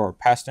Tutor or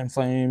Past in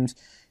Flames.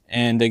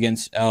 And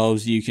against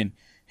Elves, you can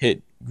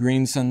hit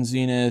Green Sun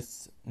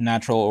Zenith,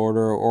 Natural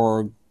Order,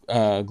 or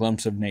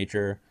Glimpse of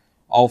Nature,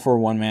 all for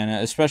 1 mana,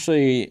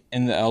 especially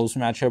in the Elves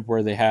matchup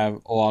where they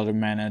have a lot of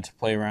mana to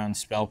play around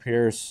Spell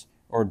Pierce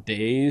or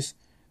Daze.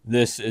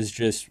 This is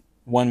just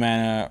 1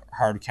 mana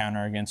hard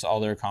counter against all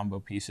their combo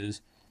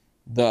pieces.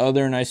 The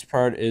other nice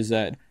part is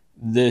that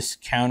this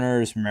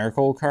counters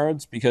Miracle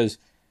cards, because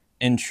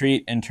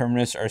Entreat and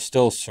Terminus are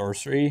still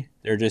sorcery.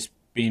 They're just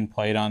being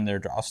played on their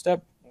draw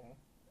step.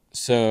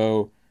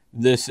 So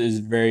this is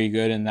very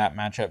good in that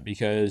matchup,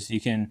 because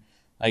you can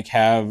like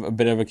have a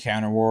bit of a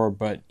counter war,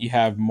 but you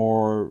have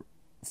more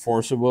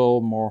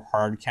forcible, more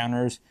hard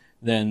counters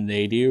than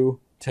they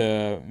do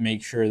to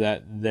make sure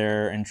that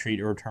their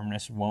Entreat or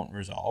Terminus won't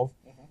resolve.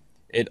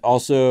 It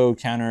also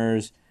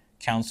counters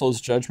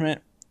Council's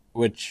Judgment,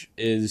 which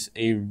is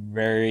a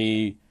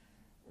very,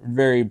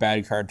 very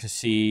bad card to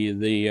see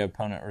the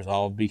opponent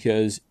resolve,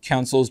 because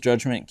Council's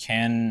Judgment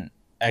can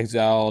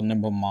exile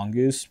Nimble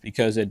Mongoose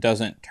because it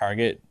doesn't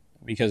target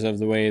because of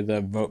the way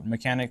the vote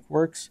mechanic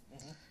works.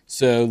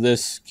 So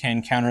this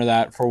can counter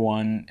that for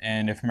 1,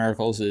 and if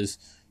Miracles is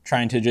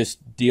trying to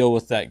just deal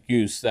with that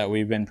goose that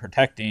we've been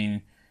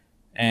protecting,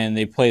 and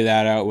they play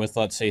that out with,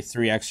 let's say,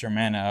 3 extra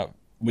mana,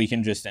 we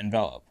can just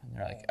Envelop. And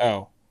they're like,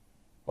 oh,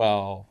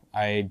 well,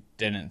 I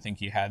didn't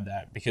think you had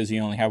that because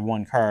you only have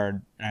 1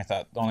 card, and I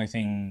thought the only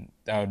thing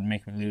that would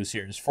make me lose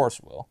here is Force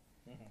Will.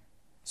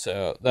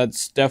 So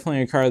that's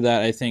definitely a card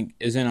that I think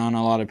isn't on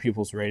a lot of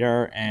people's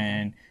radar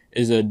and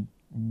is a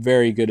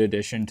very good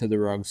addition to the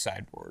Rug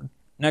sideboard.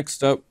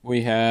 Next up,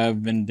 we have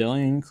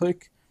Vendilion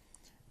Clique.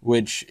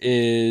 which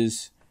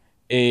is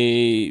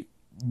a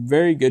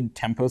very good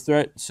tempo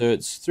threat. So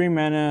it's 3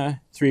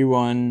 mana,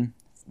 3/1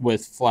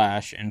 with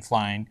flash and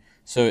flying.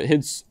 So it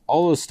hits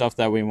all the stuff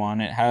that we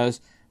want. It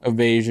has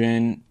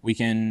evasion. We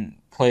can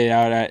play it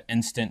out at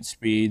instant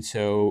speed,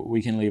 so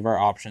we can leave our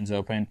options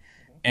open.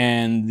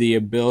 And the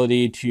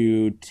ability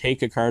to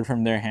take a card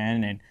from their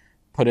hand and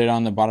put it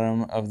on the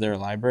bottom of their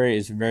library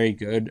is very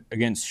good.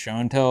 Against Show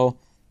and Tell,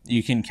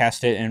 you can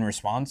cast it in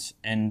response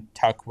and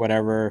tuck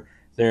whatever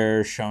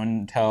their Show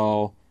and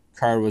Tell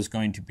card was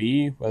going to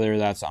be, whether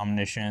that's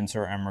Omniscience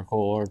or Emrakul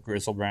or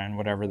Grizzlebrand,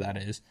 whatever that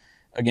is.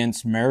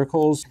 Against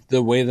Miracles,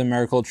 the way the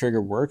Miracle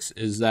trigger works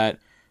is that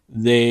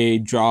they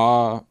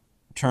draw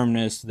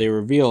Terminus, they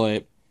reveal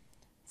it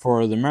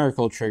for the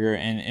Miracle trigger,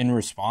 and in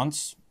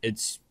response,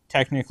 it's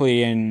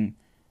technically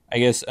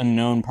a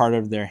known part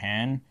of their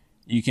hand.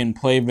 You can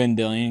play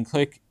Vendilion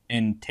Click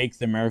and take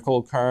the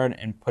Miracle card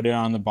and put it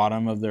on the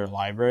bottom of their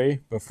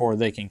library before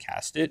they can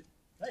cast it.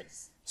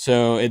 Nice.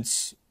 So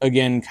it's,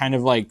 again, kind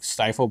of like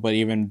Stifle, but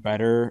even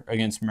better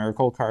against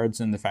Miracle cards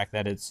in the fact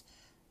that it's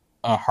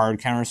a hard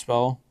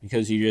counterspell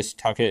because you just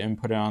tuck it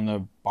and put it on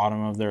the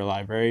bottom of their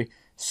library.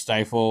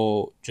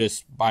 Stifle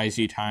just buys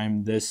you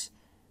time. This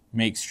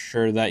makes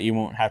sure that you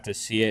won't have to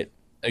see it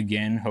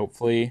again,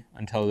 hopefully,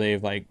 until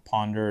they've like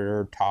pondered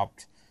or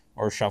topped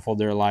or shuffled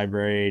their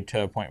library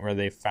to a point where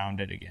they've found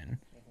it again.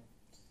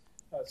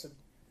 So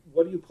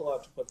what do you pull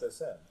out to put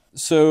this in?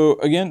 So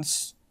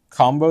against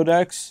combo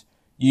decks,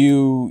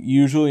 you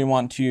usually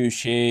want to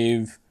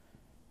shave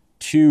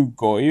 2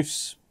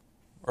 Goyfs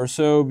or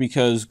so,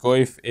 because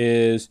Goyf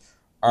is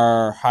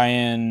our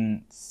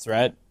high-end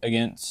threat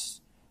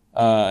against,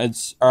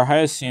 it's our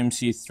highest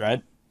CMC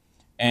threat,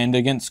 and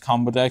against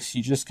combo decks,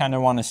 you just kind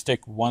of want to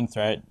stick 1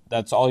 threat.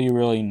 That's all you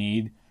really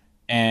need,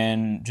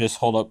 and just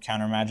hold up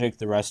counter magic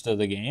the rest of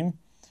the game.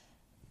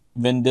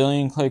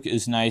 Vendilion Click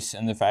is nice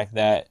in the fact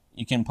that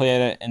you can play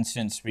it at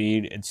instant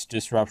speed, it's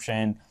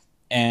disruption,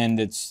 and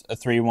it's a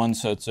 3/1,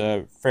 so it's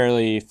a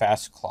fairly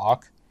fast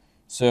clock.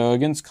 So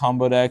against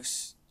combo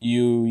decks,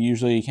 you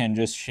usually can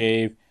just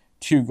shave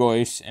 2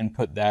 Goyfs and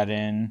put that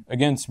in.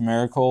 Against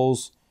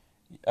Miracles,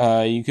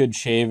 you could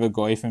shave a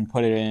Goyf and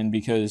put it in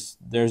because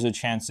there's a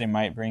chance they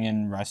might bring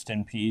in Rest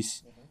in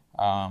Peace.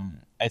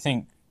 I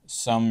think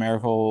some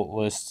Miracle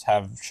lists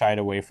have shied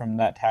away from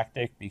that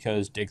tactic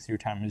because Dig Through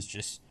Time is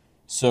just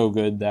so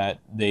good that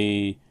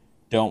they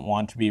don't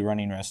want to be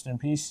running Rest in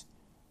Peace.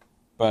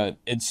 But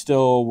it's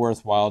still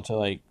worthwhile to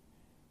like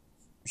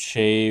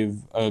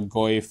shave a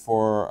Goyf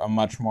for a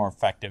much more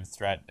effective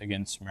threat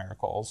against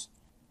Miracles.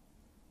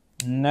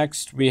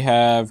 Next, we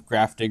have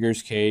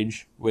Grafdigger's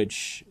Cage,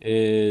 which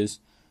is,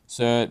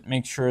 so it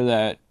makes sure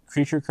that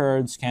creature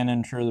cards can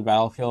enter the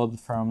battlefield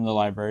from the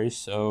library.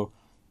 So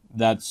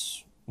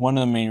that's one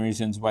of the main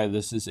reasons why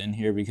this is in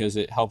here, because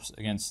it helps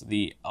against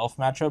the Elf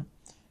matchup,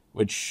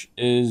 which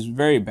is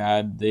very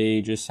bad.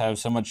 They just have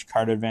so much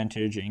card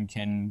advantage and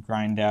can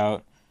grind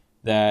out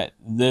that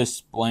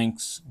this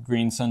blanks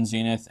Green Sun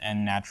Zenith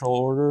and Natural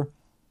Order.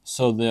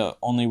 So the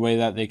only way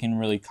that they can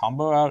really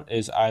combo out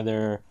is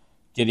either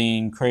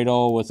getting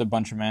Cradle with a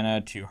bunch of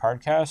mana to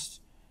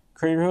hardcast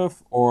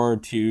Craterhoof or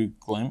to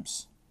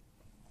Glimpse.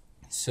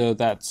 So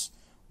that's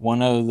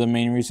one of the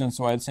main reasons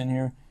why it's in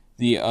here.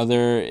 The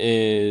other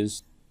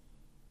is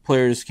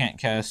players can't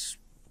cast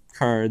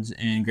cards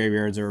in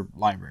graveyards or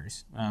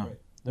libraries. Right.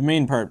 The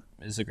main part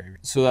is the graveyard.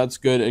 So that's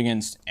good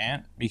against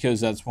Ant,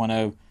 because that's one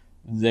of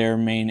their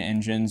main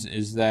engines,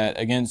 is that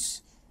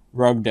against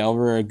Rug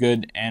Delver, a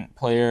good Ant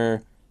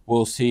player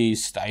will see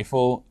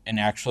Stifle and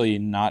actually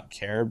not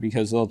care,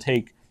 because they'll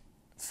take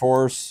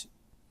Force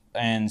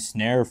and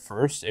Snare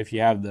first if you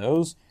have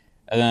those,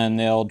 and then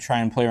they'll try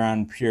and play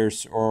around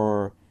Pierce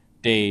or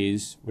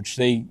Daze, which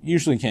they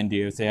usually can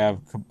do if they have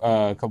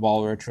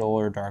Cabal Ritual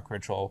or Dark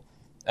Ritual,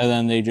 and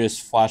then they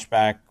just flash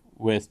back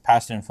with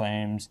Past in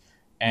Flames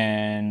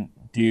and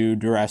do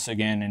Duress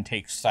again and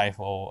take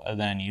Stifle, and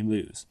then you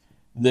lose.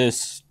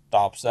 This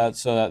stops that,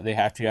 so that they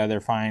have to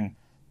either find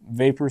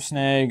Vapor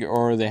Snag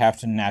or they have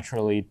to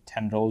naturally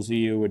Tendrils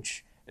you,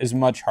 which is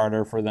much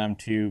harder for them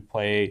to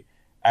play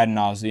ad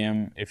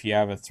nauseum if you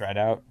have a threat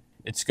out.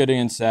 It's good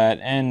against that,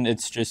 and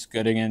it's just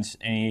good against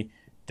any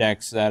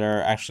decks that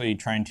are actually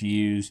trying to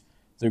use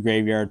the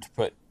graveyard to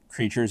put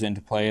creatures into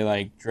play,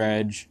 like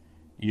Dredge.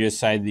 You just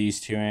side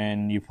these 2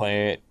 in, you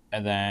play it,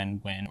 and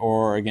then win.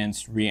 Or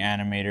against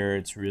Reanimator,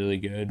 it's really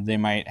good. They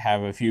might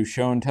have a few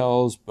Show and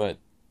Tells, but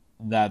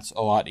that's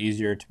a lot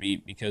easier to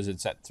beat because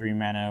it's at 3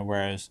 mana,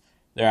 whereas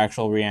their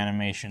actual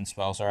reanimation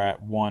spells are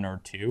at 1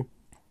 or 2.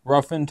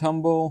 Rough and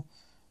Tumble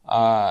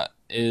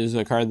is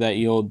a card that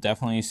you'll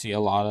definitely see a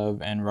lot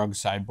of in Rug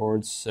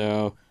sideboards.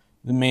 So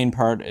the main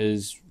part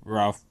is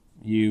Rough.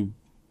 You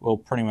will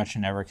pretty much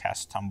never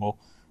cast Tumble.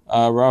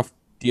 Rough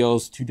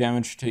deals 2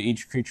 damage to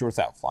each creature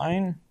without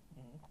flying.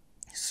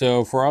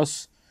 So for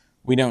us,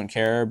 we don't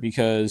care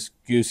because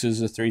Goose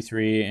is a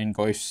 3/3 and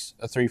Goyf's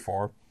a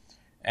 3/4.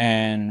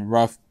 And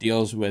Rough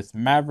deals with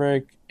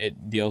Maverick,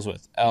 it deals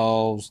with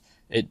Elves,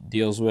 it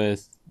deals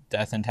with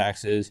Death and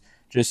Taxes.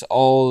 just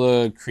all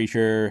the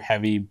creature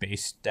heavy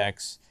base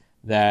decks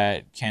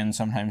that can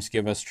sometimes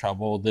give us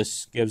trouble.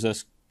 This gives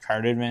us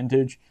card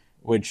advantage,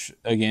 which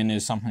again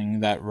is something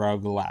that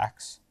Rug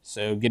lacks.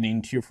 So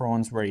getting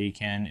 2-for-1s where you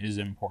can is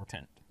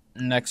important.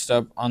 Next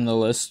up on the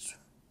list,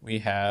 we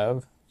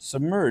have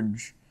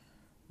Submerge,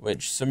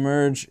 which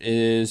Submerge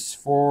is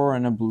 4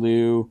 and a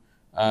blue.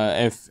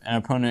 If an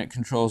opponent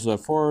controls a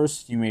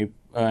forest, you may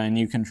and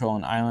you control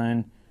an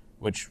island,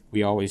 which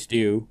we always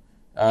do,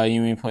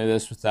 you may play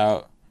this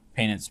without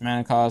paying its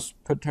mana cost.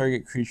 Put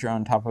target creature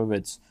on top of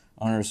its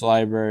owner's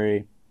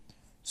library.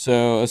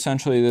 So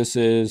essentially this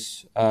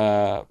is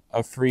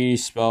a free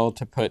spell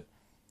to put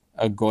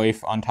a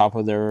Goyf on top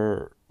of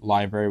their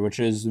library, which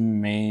is the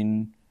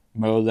main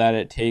mode that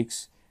it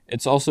takes.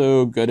 It's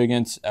also good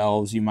against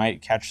elves. You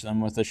might catch them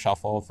with a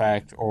shuffle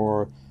effect,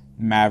 or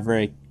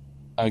Maverick,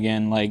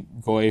 again,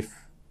 like Goyf.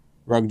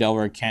 Rug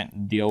Delver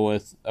can't deal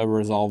with a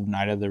resolved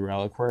Knight of the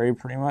Reliquary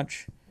pretty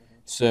much.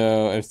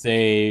 So if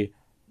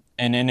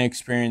an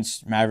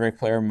inexperienced Maverick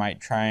player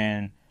might try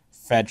and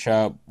fetch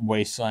up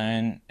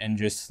Wasteland and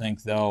just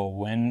think they'll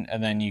win,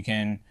 and then you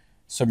can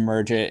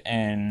submerge it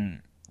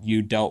and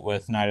you dealt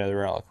with Knight of the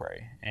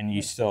Reliquary, and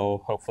you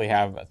still hopefully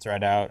have a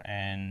threat out,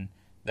 and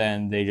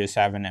then they just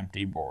have an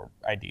empty board,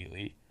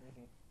 ideally.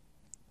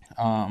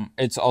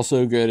 It's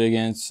also good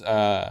against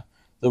the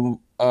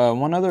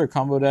one other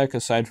combo deck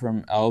aside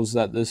from elves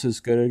that this is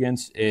good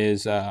against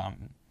is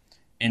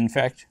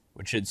Infect,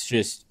 which it's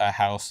just a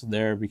house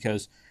there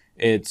because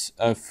it's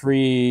a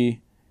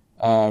free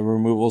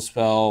removal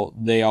spell.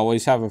 They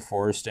always have a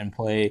forest in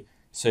play,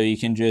 so you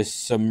can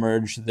just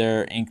submerge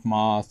their Ink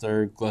Moth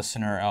or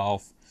Glistener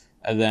Elf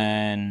and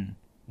then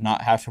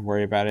not have to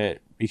worry about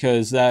it,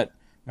 because that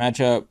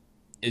matchup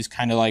is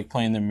kind of like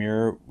playing the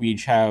mirror. We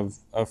each have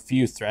a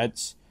few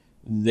threats.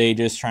 They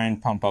just try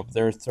and pump up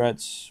their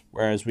threats,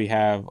 whereas we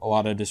have a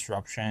lot of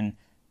disruption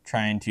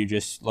trying to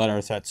just let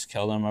our threats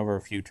kill them over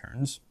a few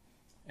turns.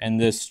 And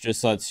this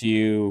just lets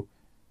you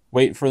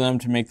wait for them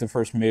to make the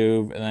first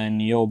move, and then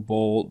you'll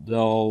bolt,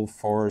 they'll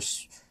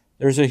force.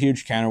 There's a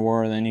huge counter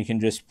war, and then you can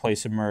just play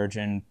Submerge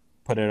and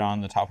put it on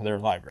the top of their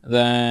library.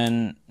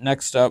 Then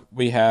next up,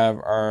 we have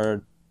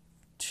our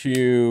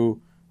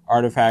 2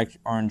 artifact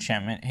or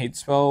enchantment hate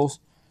spells.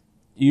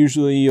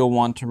 Usually you'll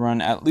want to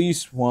run at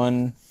least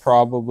 1,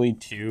 probably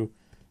 2.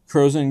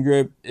 Frozen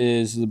Grip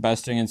is the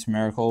best against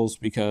Miracles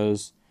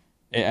because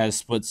it has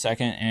split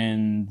second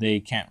and they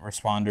can't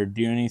respond or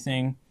do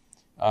anything.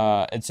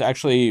 It's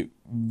actually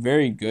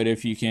very good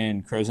if you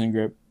can Frozen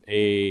Grip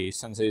a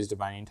Sensei's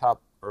Divining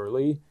Top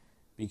early,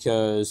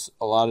 because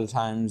a lot of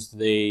times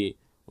they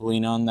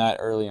lean on that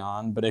early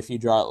on, but if you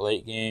draw it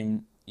late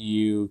game,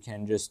 you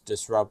can just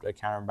disrupt a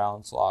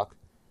counterbalance lock.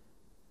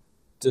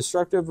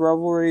 Destructive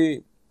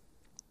Revelry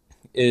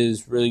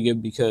is really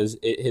good because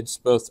it hits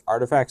both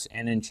artifacts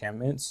and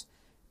enchantments,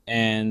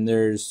 and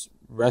there's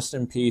Rest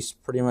in Peace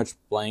pretty much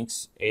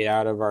blanks 8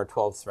 out of our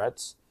 12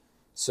 threats.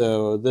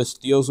 So this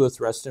deals with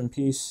Rest in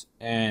Peace,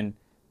 and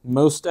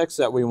most decks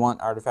that we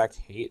want artifact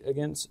hate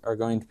against are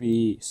going to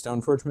be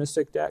Stoneforge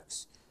Mystic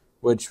decks,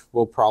 which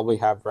will probably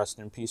have Rest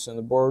in Peace on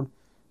the board.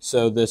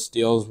 So this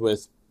deals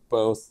with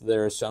both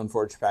their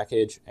Stoneforge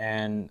package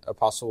and a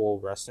possible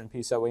Rest in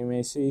Peace that we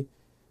may see.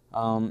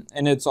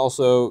 And it's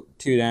also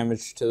 2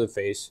 damage to the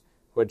face,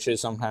 which is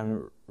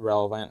sometimes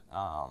relevant.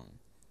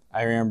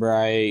 I remember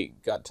I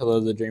got to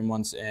Live the Dream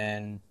once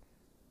in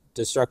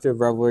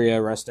Destructive Revelry,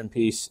 Rest in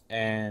Peace,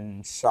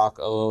 and Shock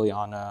a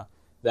Liliana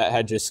that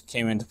had just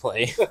came into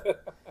play.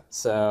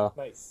 So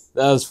nice.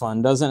 That was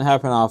fun. Doesn't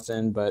happen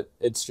often, but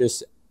it's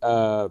just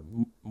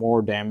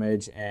more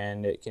damage,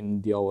 and it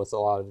can deal with a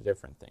lot of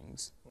different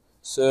things.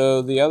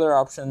 So the other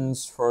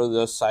options for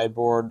the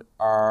sideboard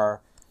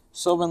are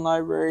Sylvan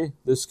Library.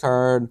 This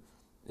card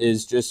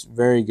is just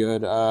very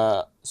good.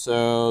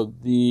 So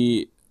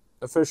the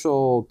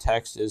official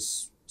text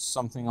is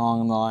something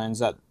along the lines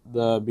that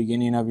the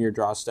beginning of your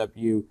draw step,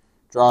 you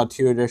draw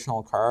 2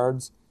 additional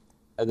cards,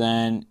 and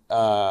then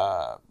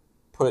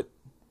put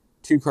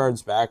 2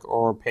 cards back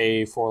or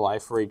pay 4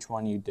 life for each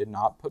one you did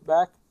not put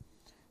back.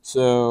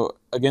 So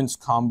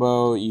against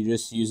combo, you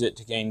just use it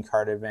to gain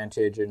card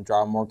advantage and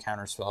draw more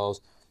counter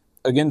spells.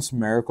 Against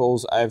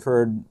Miracles, I've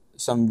heard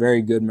some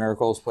very good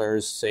Miracles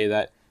players say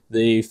that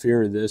they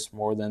fear this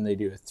more than they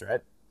do a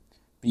threat,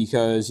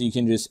 because you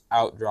can just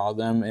outdraw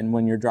them, and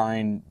when you're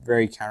drawing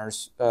very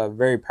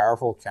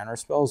powerful counter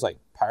spells like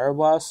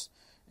Pyroblast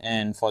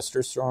and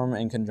Flusterstorm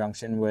in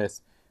conjunction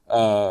with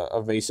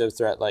evasive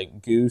threat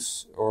like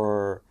Goose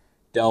or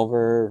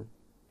Delver,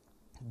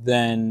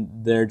 then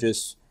they're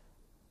just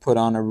put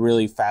on a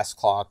really fast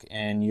clock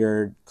and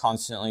you're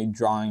constantly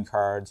drawing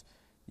cards.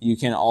 You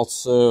can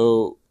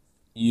also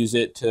use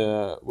it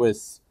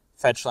with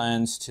fetch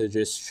lands to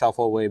just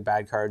shuffle away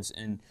bad cards,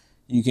 and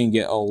you can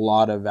get a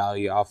lot of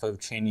value off of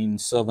chaining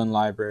Sylvan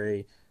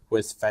Library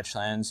with fetch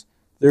lands.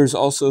 There's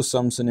also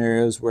some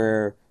scenarios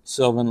where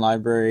Sylvan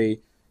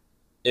Library,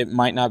 it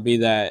might not be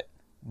that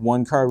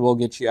one card will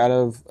get you out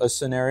of a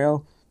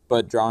scenario,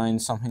 but drawing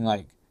something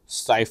like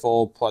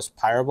Stifle plus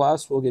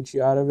Pyroblast will get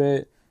you out of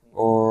it,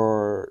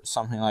 or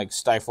something like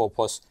Stifle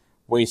plus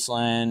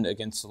Wasteland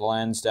against the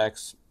lands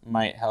decks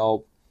might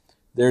help.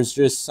 There's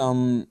just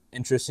some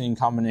interesting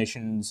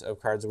combinations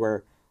of cards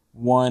where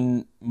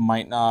one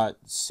might not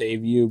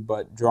save you,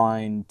 but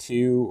drawing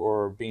two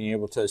or being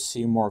able to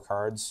see more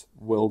cards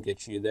will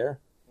get you there.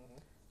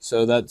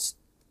 So that's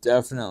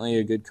definitely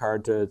a good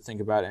card to think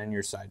about in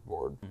your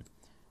sideboard.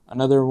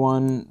 Another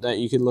one that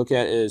you could look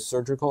at is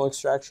Surgical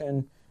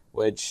Extraction,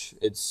 which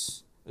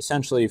it's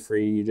essentially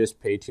free. You just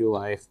pay 2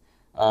 life,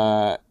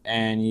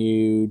 and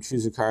you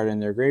choose a card in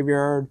their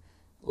graveyard,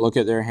 look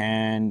at their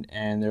hand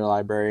and their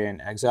library,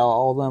 and exile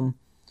all of them.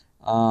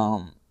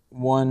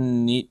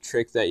 One neat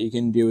trick that you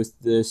can do with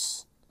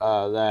this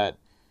that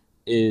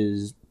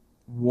is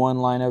 1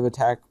 line of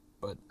attack,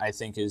 but I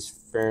think is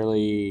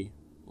fairly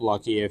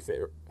lucky if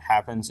it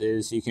happens,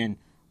 is you can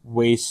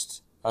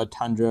waste a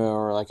Tundra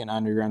or like an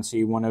Underground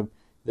Sea, one of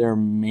their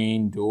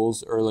main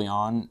duels early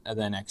on, and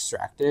then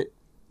extract it.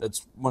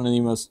 That's one of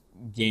the most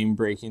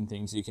game-breaking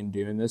things you can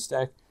do in this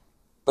deck,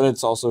 but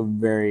it's also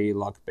very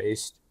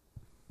luck-based.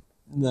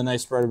 The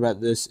nice part about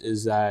this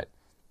is that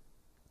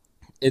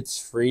it's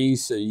free,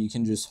 so you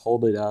can just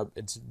hold it up.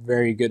 It's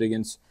very good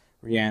against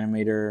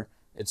Reanimator.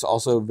 It's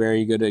also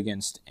very good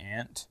against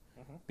Ant,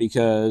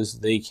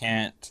 because they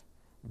can't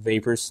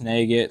Vapor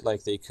Snag it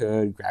like they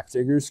could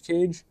Grafdigger's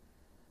Cage.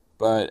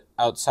 But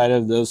outside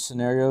of those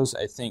scenarios,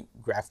 I think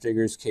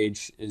Grafdigger's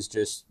Cage is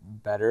just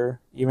better.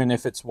 Even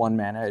if it's 1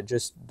 mana, it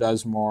just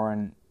does more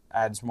and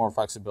adds more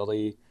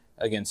flexibility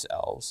against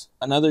elves.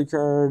 Another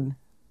card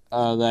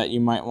that you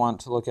might want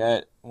to look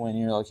at when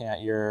you're looking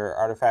at your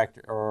artifact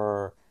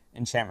or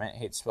enchantment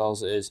hate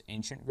spells is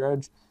Ancient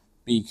Grudge,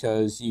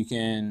 because you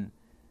can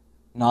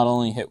not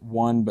only hit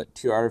 1 but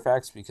 2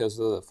 artifacts because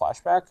of the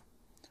flashback.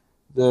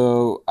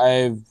 Though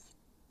I've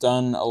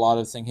done a lot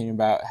of thinking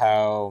about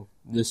how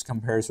this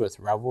compares with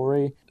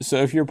Revelry. So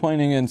if you're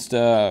playing against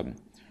a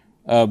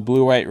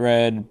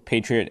blue-white-red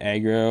Patriot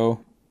aggro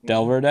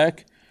Delver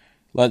deck,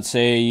 let's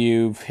say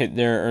you've hit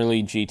their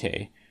early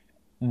GT,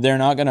 they're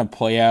not going to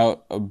play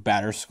out a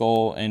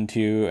Batterskull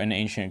into an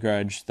Ancient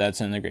Grudge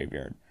that's in the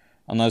graveyard,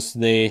 unless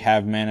they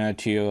have mana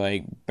to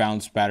like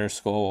bounce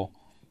Batterskull,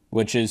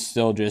 which is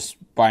still just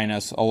buying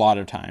us a lot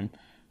of time.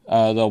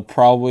 They'll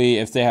probably,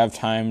 if they have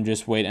time,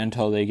 just wait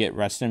until they get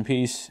Rest in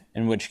Peace,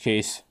 in which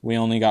case we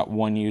only got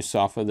 1 use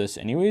off of this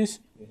anyways,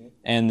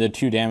 and the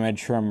 2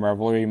 damage from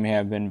Revelry may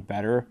have been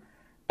better.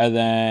 And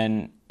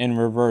then in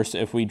reverse,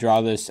 if we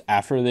draw this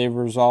after they've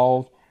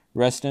resolved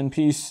Rest in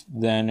Peace,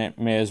 then it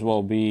may as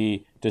well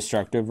be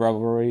Destructive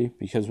Revelry,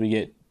 because we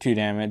get 2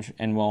 damage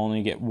and we'll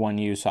only get 1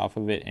 use off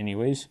of it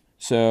anyways.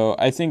 So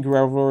I think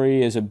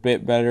Revelry is a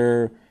bit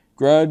better.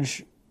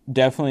 Grudge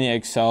definitely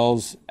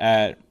excels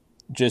at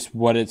just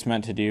what it's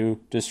meant to do,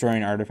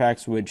 destroying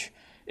artifacts, which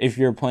if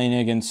you're playing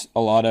against a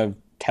lot of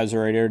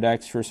Tezzerator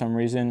decks for some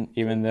reason,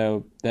 even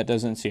though that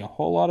doesn't see a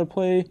whole lot of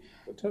play.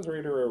 But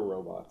Tezzerator are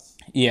robots.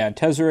 Yeah,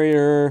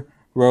 Tezzerator,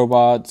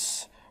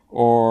 robots,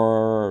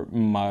 or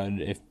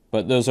Mud,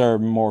 but those are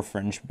more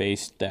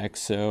fringe-based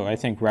decks, so I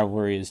think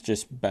Revelry is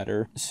just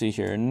better. Let's see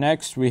here.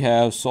 Next, we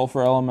have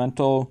Sulfur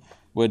Elemental,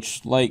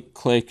 which, like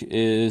Click,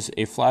 is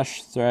a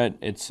flash threat.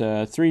 It's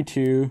a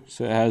 3/2,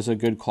 so it has a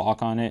good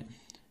clock on it.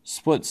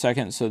 Split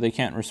second, so they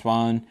can't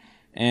respond,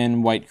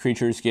 and white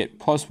creatures get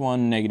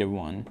 +1,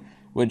 -1,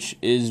 which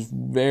is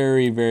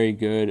very, very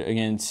good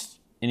against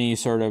any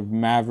sort of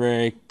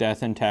Maverick,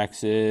 Death and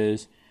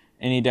Taxes,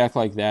 any deck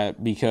like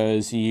that,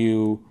 because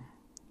you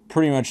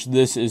pretty much,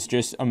 this is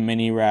just a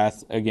mini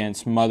Wrath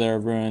against Mother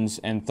of Ruins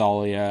and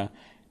Thalia.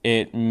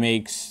 It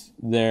makes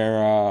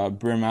their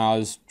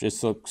Brimhouse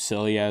just look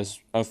silly as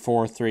a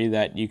 4/3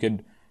 that you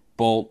could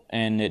bolt,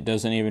 and it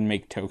doesn't even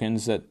make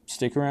tokens that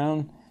stick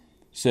around.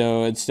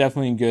 So it's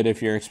definitely good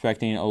if you're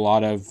expecting a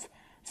lot of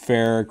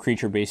fair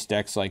creature-based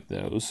decks like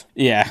those.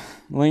 Yeah,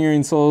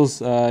 Lingering Souls,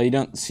 you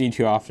don't see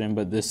too often,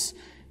 but this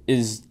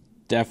is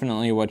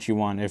definitely what you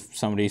want if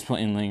somebody's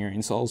playing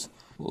Lingering Souls.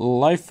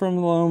 Life from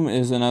the Loam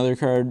is another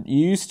card.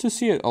 You used to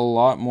see it a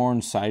lot more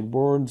in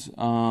sideboards.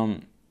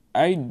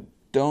 I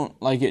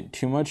don't like it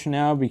too much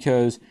now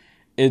because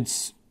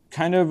it's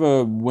kind of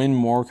a win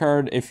more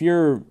card. If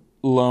you're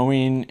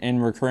loaming in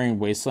Recurring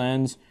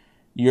Wastelands,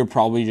 you're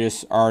probably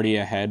just already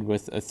ahead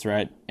with a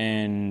threat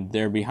and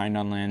they're behind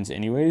on lands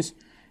anyways.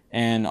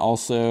 And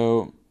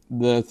also,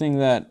 the thing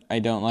that I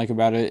don't like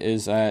about it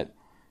is that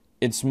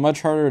it's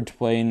much harder to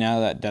play now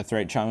that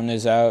Deathrite Shaman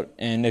is out.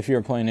 And if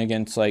you're playing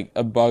against like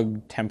a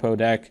bug tempo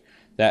deck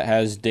that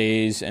has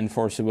Daze and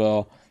Force of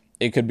Will,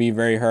 it could be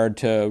very hard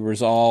to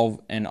resolve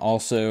and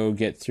also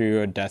get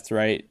through a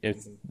Deathrite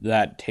if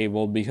that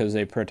tabled, because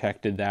they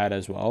protected that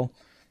as well.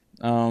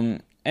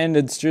 And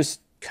it's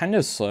just kind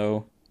of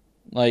slow.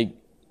 Like,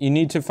 you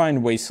need to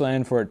find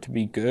Wasteland for it to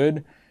be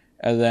good.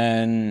 And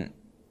then,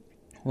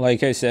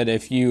 like I said,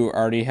 if you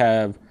already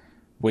have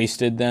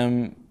wasted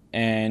them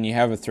and you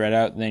have a threat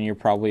out, then you're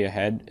probably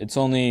ahead. It's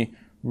only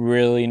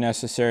really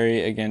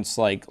necessary against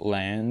like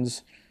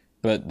lands,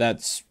 but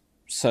that's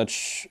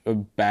such a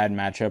bad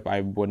matchup,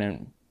 I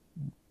wouldn't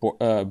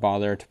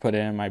bother to put it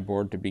in my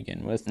board to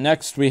begin with.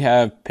 Next, we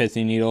have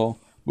Pithy Needle,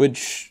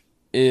 which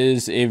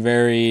is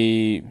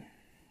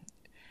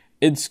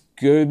it's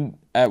good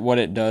at what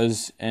it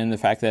does, and the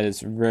fact that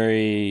it's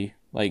very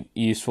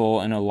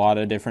useful in a lot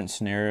of different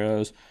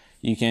scenarios.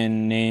 You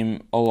can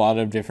name a lot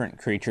of different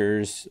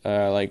creatures,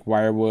 like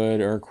Wirewood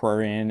or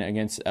Quarian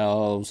against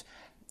elves,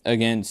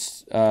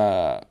 against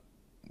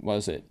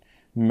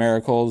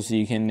Miracles.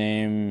 You can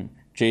name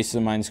Jace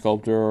the Mind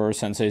Sculptor or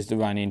Sensei's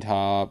Divining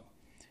Top.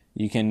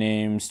 You can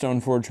name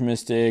Stoneforge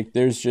Mystic.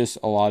 There's just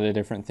a lot of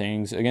different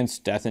things.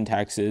 Against Death and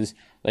Taxes,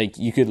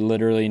 you could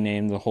literally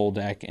name the whole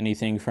deck.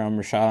 Anything from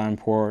Rashadan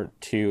Port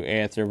to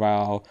Aether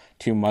Vial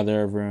to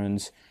Mother of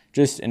Runes.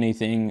 Just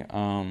anything.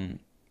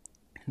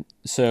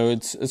 So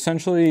it's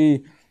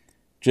essentially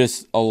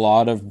just a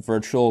lot of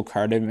virtual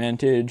card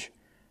advantage.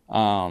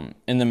 In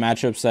the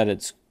matchups that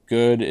it's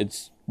good,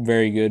 it's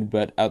very good.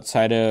 But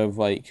outside of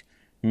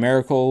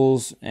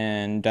Miracles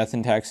and Death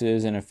and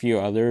Taxes and a few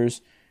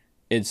others,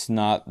 it's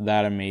not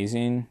that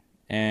amazing.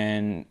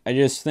 And I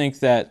just think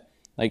that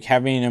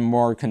having a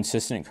more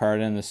consistent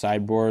card in the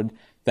sideboard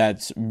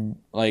that's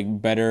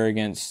better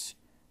against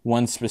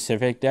one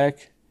specific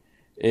deck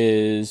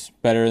is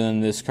better than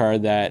this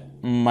card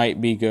that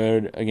might be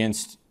good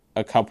against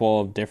a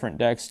couple of different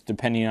decks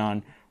depending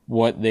on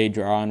what they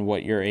draw and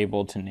what you're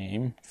able to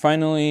name.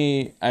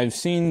 Finally, I've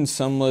seen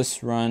some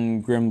lists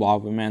run Grim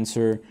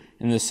Lavamancer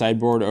in the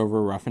sideboard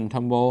over Rough and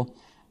Tumble.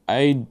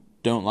 I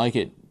don't like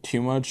it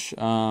too much.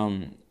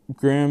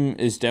 Grim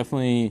is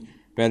definitely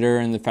better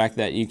in the fact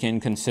that you can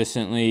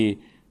consistently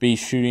be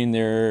shooting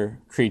their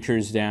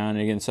creatures down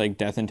against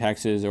Death and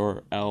Taxes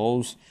or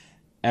elves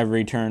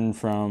every turn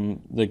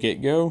from the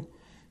get-go.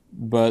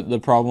 But the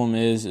problem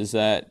is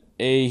that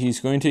A, he's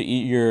going to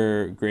eat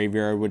your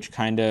graveyard, which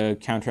kind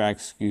of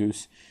counteracts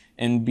Goose,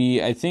 and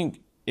B, I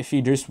think if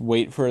you just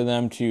wait for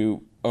them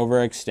to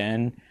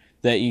overextend,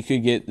 that you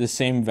could get the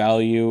same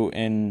value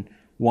in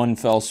one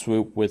fell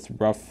swoop with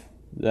Rough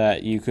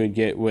that you could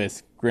get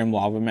with Grim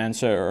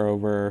Lavamancer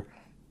over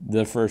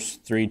the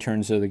first 3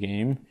 turns of the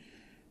game.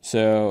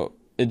 So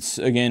it's,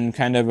 again,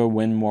 kind of a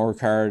win more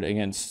card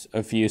against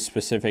a few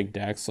specific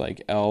decks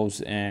like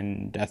Elves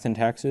and Death and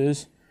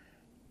Taxes.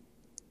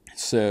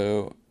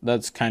 So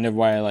that's kind of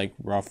why I like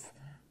Rough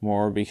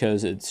more,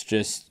 because it's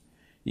just,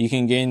 you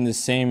can gain the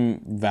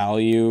same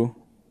value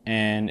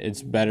and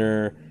it's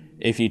better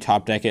if you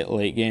top deck it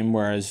late game,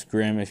 whereas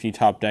Grim, if you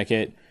top deck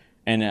it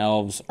and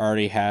Elves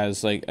already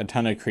has a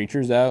ton of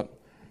creatures out,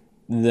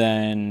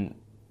 then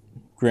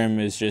Grim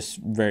is just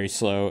very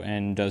slow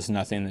and does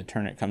nothing the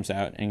turn it comes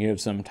out and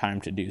gives them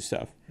time to do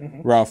stuff.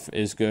 Mm-hmm. Rough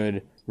is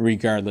good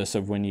regardless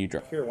of when you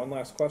draw. Here, one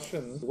last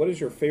question. What is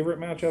your favorite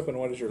matchup and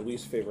what is your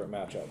least favorite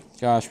matchup?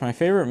 Gosh, my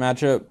favorite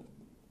matchup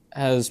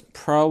has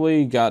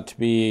probably got to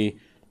be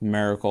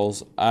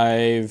Miracles.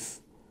 I've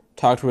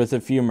talked with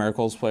a few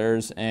Miracles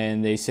players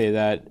and they say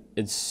that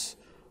it's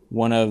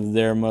one of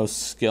their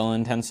most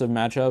skill-intensive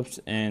matchups,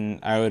 and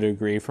I would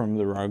agree from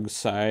the Rug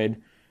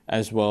side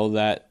as well,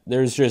 that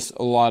there's just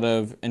a lot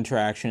of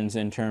interactions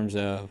in terms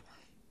of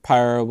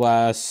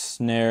Pyroblast,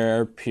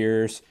 Snare,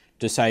 Pierce,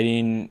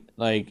 deciding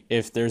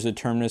if there's a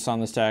Terminus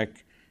on the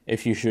stack,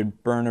 if you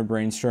should burn a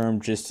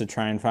Brainstorm just to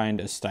try and find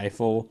a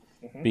Stifle,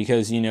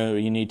 because you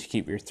need to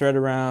keep your threat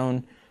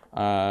around,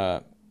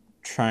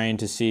 trying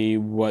to see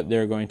what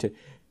they're going to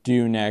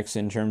do next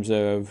in terms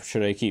of,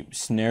 should I keep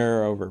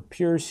Snare over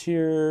Pierce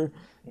here?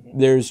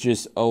 There's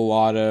just a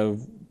lot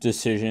of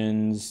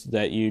decisions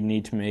that you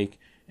need to make,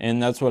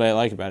 and that's what I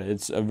like about it.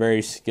 It's a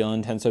very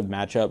skill-intensive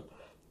matchup,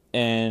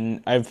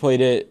 and I've played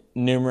it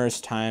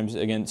numerous times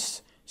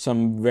against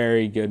some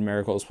very good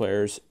Miracles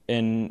players,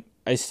 and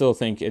I still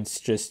think it's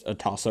just a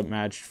toss-up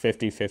match,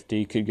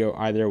 50-50, could go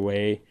either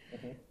way.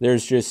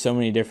 There's just so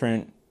many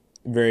different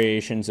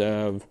variations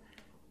of,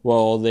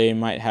 well, they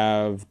might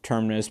have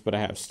Terminus, but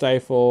I have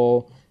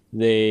Stifle.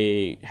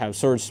 They have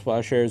Sword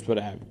Splashers, but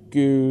I have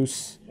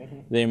Goose.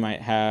 They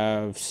might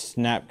have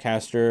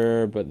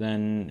Snapcaster, but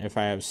then if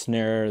I have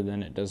Snare,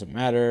 then it doesn't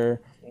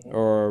matter.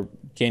 Or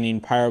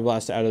gaining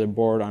Pyroblast out of the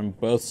board on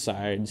both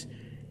sides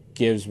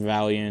gives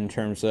value in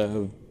terms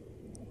of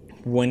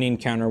winning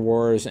counter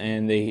wars,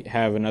 and they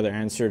have another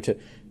answer to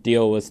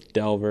deal with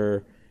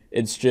Delver.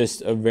 It's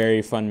just a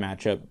very fun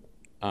matchup.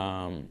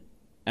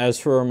 As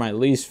for my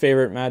least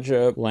favorite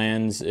matchup,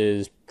 Lands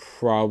is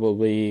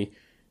probably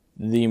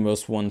the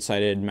most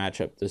one-sided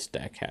matchup this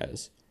deck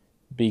has,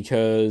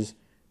 because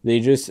they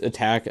just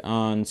attack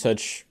on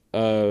such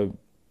a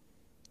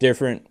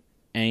different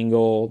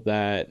angle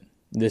that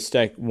this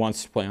deck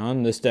wants to play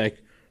on. This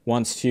deck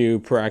wants to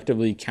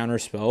proactively counter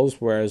spells,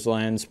 whereas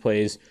Lands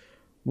plays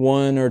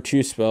 1 or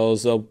 2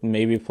 spells. They'll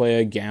maybe play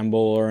a Gamble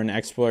or an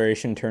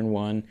Exploration turn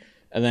 1,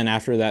 and then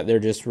after that they're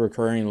just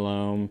recurring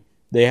Loam.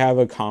 They have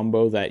a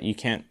combo that you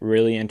can't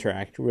really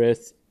interact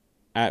with.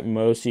 At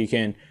most, you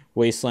can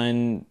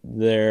Wasteland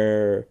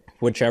their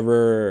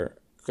whichever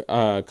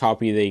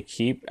copy they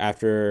keep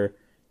after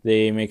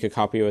they make a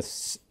copy with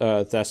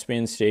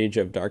Thespian Stage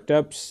of Dark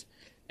Depths,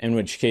 in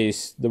which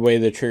case the way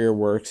the trigger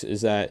works is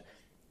that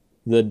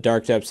the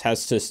Dark Depths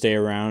has to stay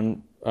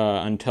around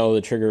until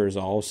the trigger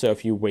resolves. So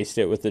if you waste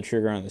it with the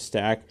trigger on the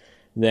stack,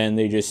 then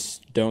they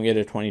just don't get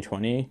a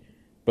 20/20,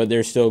 but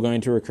they're still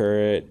going to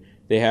recur it.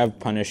 They have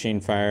Punishing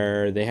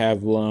Fire, they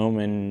have Loam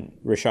and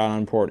Rashad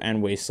on port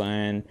and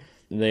Wasteland.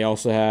 They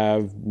also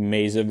have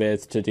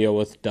Mazavith to deal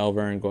with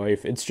Delver and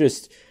Goyf. It's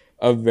just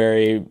a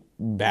very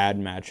bad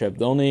matchup.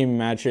 The only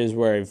matches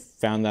where I've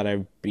found that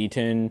I've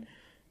beaten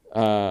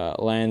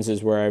lands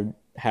is where I've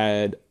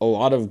had a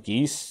lot of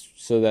Geese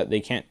so that they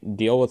can't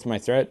deal with my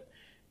threat,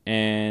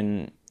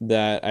 and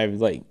that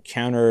I've like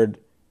countered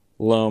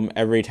Loam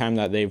every time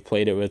that they've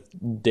played it with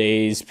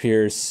Daze,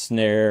 Pierce,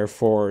 Snare,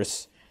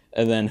 Force,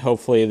 and then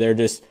hopefully they're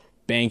just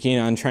banking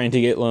on trying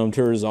to get Loam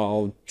to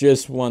resolve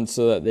just once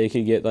so that they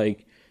could get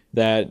like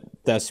that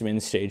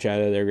Thespian stage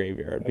out of their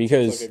graveyard.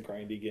 Because it's like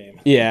a grindy game.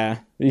 Yeah,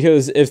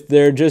 because if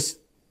they're just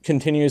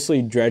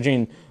continuously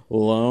dredging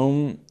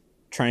Loam,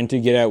 trying to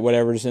get at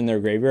whatever's in their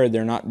graveyard,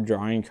 they're not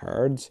drawing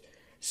cards.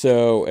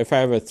 So if I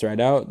have a threat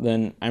out,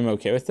 then I'm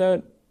okay with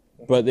that.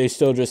 But they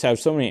still just have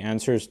so many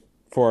answers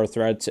for our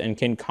threats and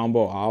can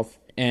combo off.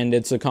 And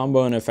it's a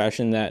combo in a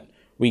fashion that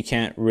we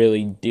can't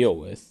really deal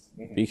with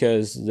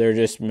because they're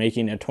just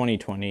making a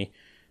 20/20.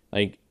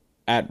 Like,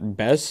 at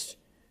best,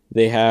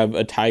 they have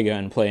a Taiga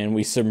in play and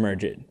we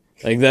submerge it.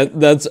 Like,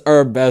 that's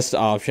our best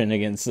option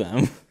against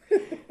them.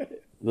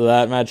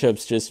 That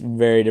matchup's just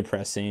very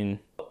depressing.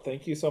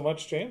 Thank you so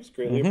much, James.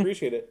 Greatly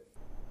appreciate it.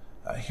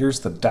 Here's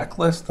the deck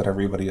list that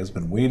everybody has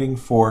been waiting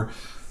for.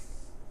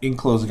 In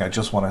closing, I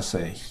just want to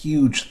say a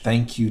huge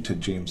thank you to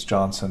James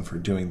Johnson for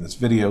doing this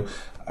video.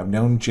 I've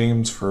known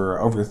James for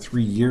over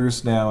 3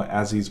 years now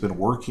as he's been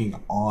working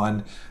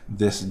on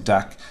this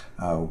deck.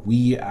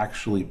 We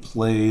actually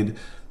played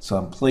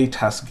some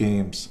playtest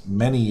games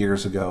many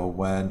years ago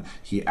when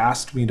he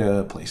asked me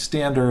to play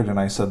Standard, and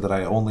I said that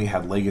I only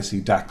had Legacy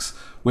decks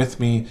with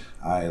me.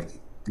 I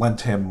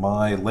lent him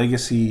my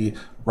Legacy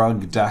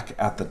Rug deck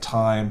at the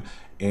time,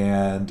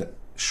 and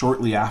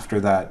shortly after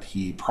that,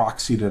 he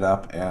proxied it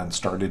up and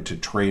started to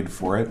trade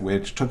for it,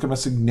 which took him a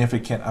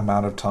significant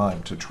amount of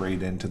time to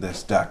trade into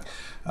this deck.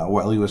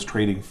 While he was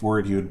trading for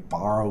it, he would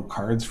borrow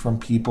cards from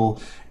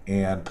people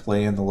and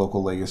play in the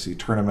local Legacy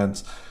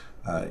tournaments.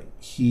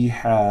 He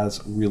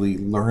has really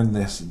learned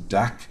this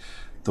deck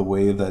the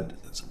way that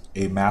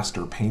a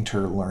master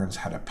painter learns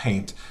how to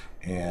paint,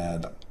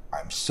 and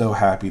I'm so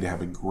happy to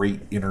have a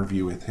great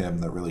interview with him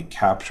that really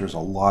captures a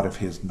lot of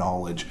his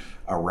knowledge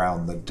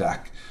around the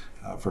deck.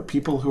 For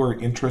people who are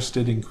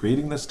interested in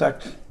creating this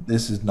deck,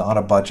 this is not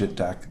a budget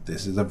deck.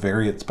 This is a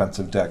very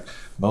expensive deck,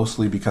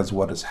 mostly because of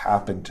what has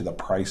happened to the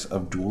price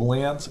of dual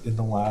lands in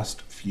the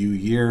last few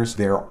years.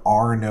 There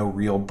are no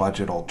real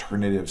budget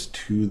alternatives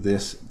to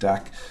this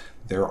deck.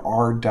 There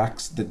are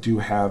decks that do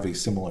have a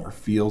similar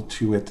feel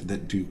to it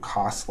that do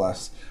cost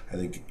less. I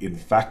think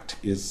Infect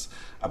is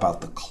about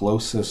the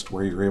closest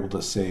where you're able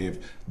to save,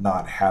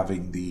 not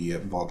having the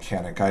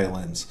Volcanic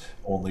Islands,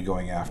 only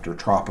going after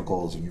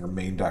tropicals, and your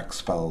main deck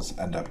spells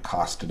end up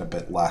costing a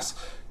bit less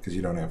because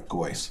you don't have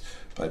Goyce.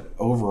 But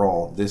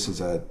overall, this is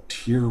a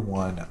tier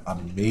 1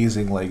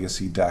 amazing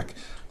Legacy deck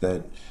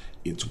that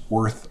it's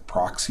worth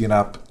proxying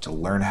up to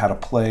learn how to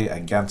play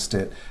against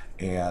it,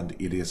 and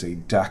it is a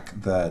deck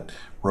that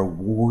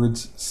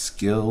rewards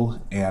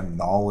skill and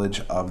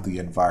knowledge of the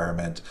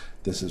environment.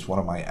 This is one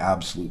of my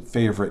absolute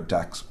favorite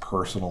decks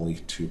personally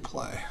to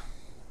play.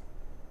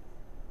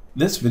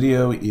 This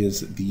video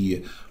is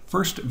the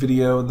first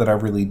video that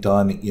I've really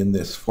done in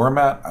this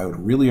format. I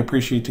would really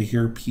appreciate to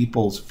hear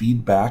people's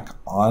feedback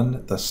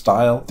on the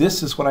style.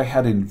 This is what I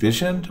had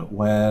envisioned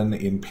when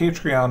in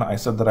Patreon I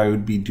said that I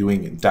would be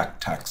doing deck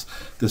techs.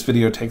 This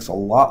video takes a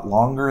lot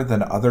longer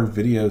than other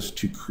videos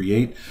to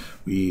create.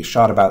 We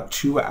shot about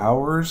 2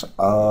 hours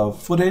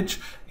of footage,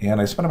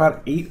 and I spent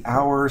about 8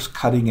 hours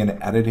cutting and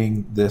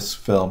editing this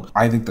film.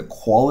 I think the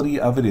quality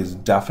of it is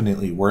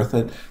definitely worth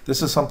it.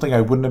 This is something I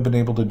wouldn't have been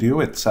able to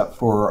do except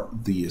for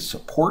the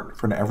support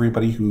from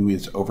everybody who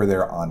is over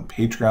there on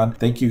Patreon.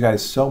 Thank you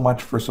guys so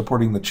much for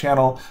supporting the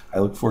channel. I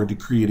look forward to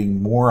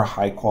creating more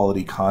high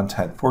quality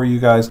content for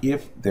you guys.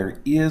 If there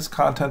is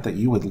content that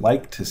you would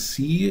like to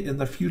see in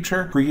the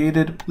future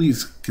created,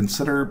 please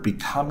consider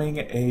becoming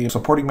a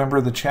supporting member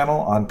of the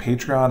channel on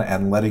Patreon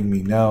and letting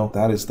me know.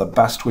 That is the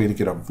best way to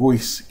get a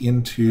voice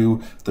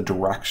into the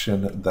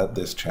direction that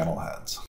this channel heads.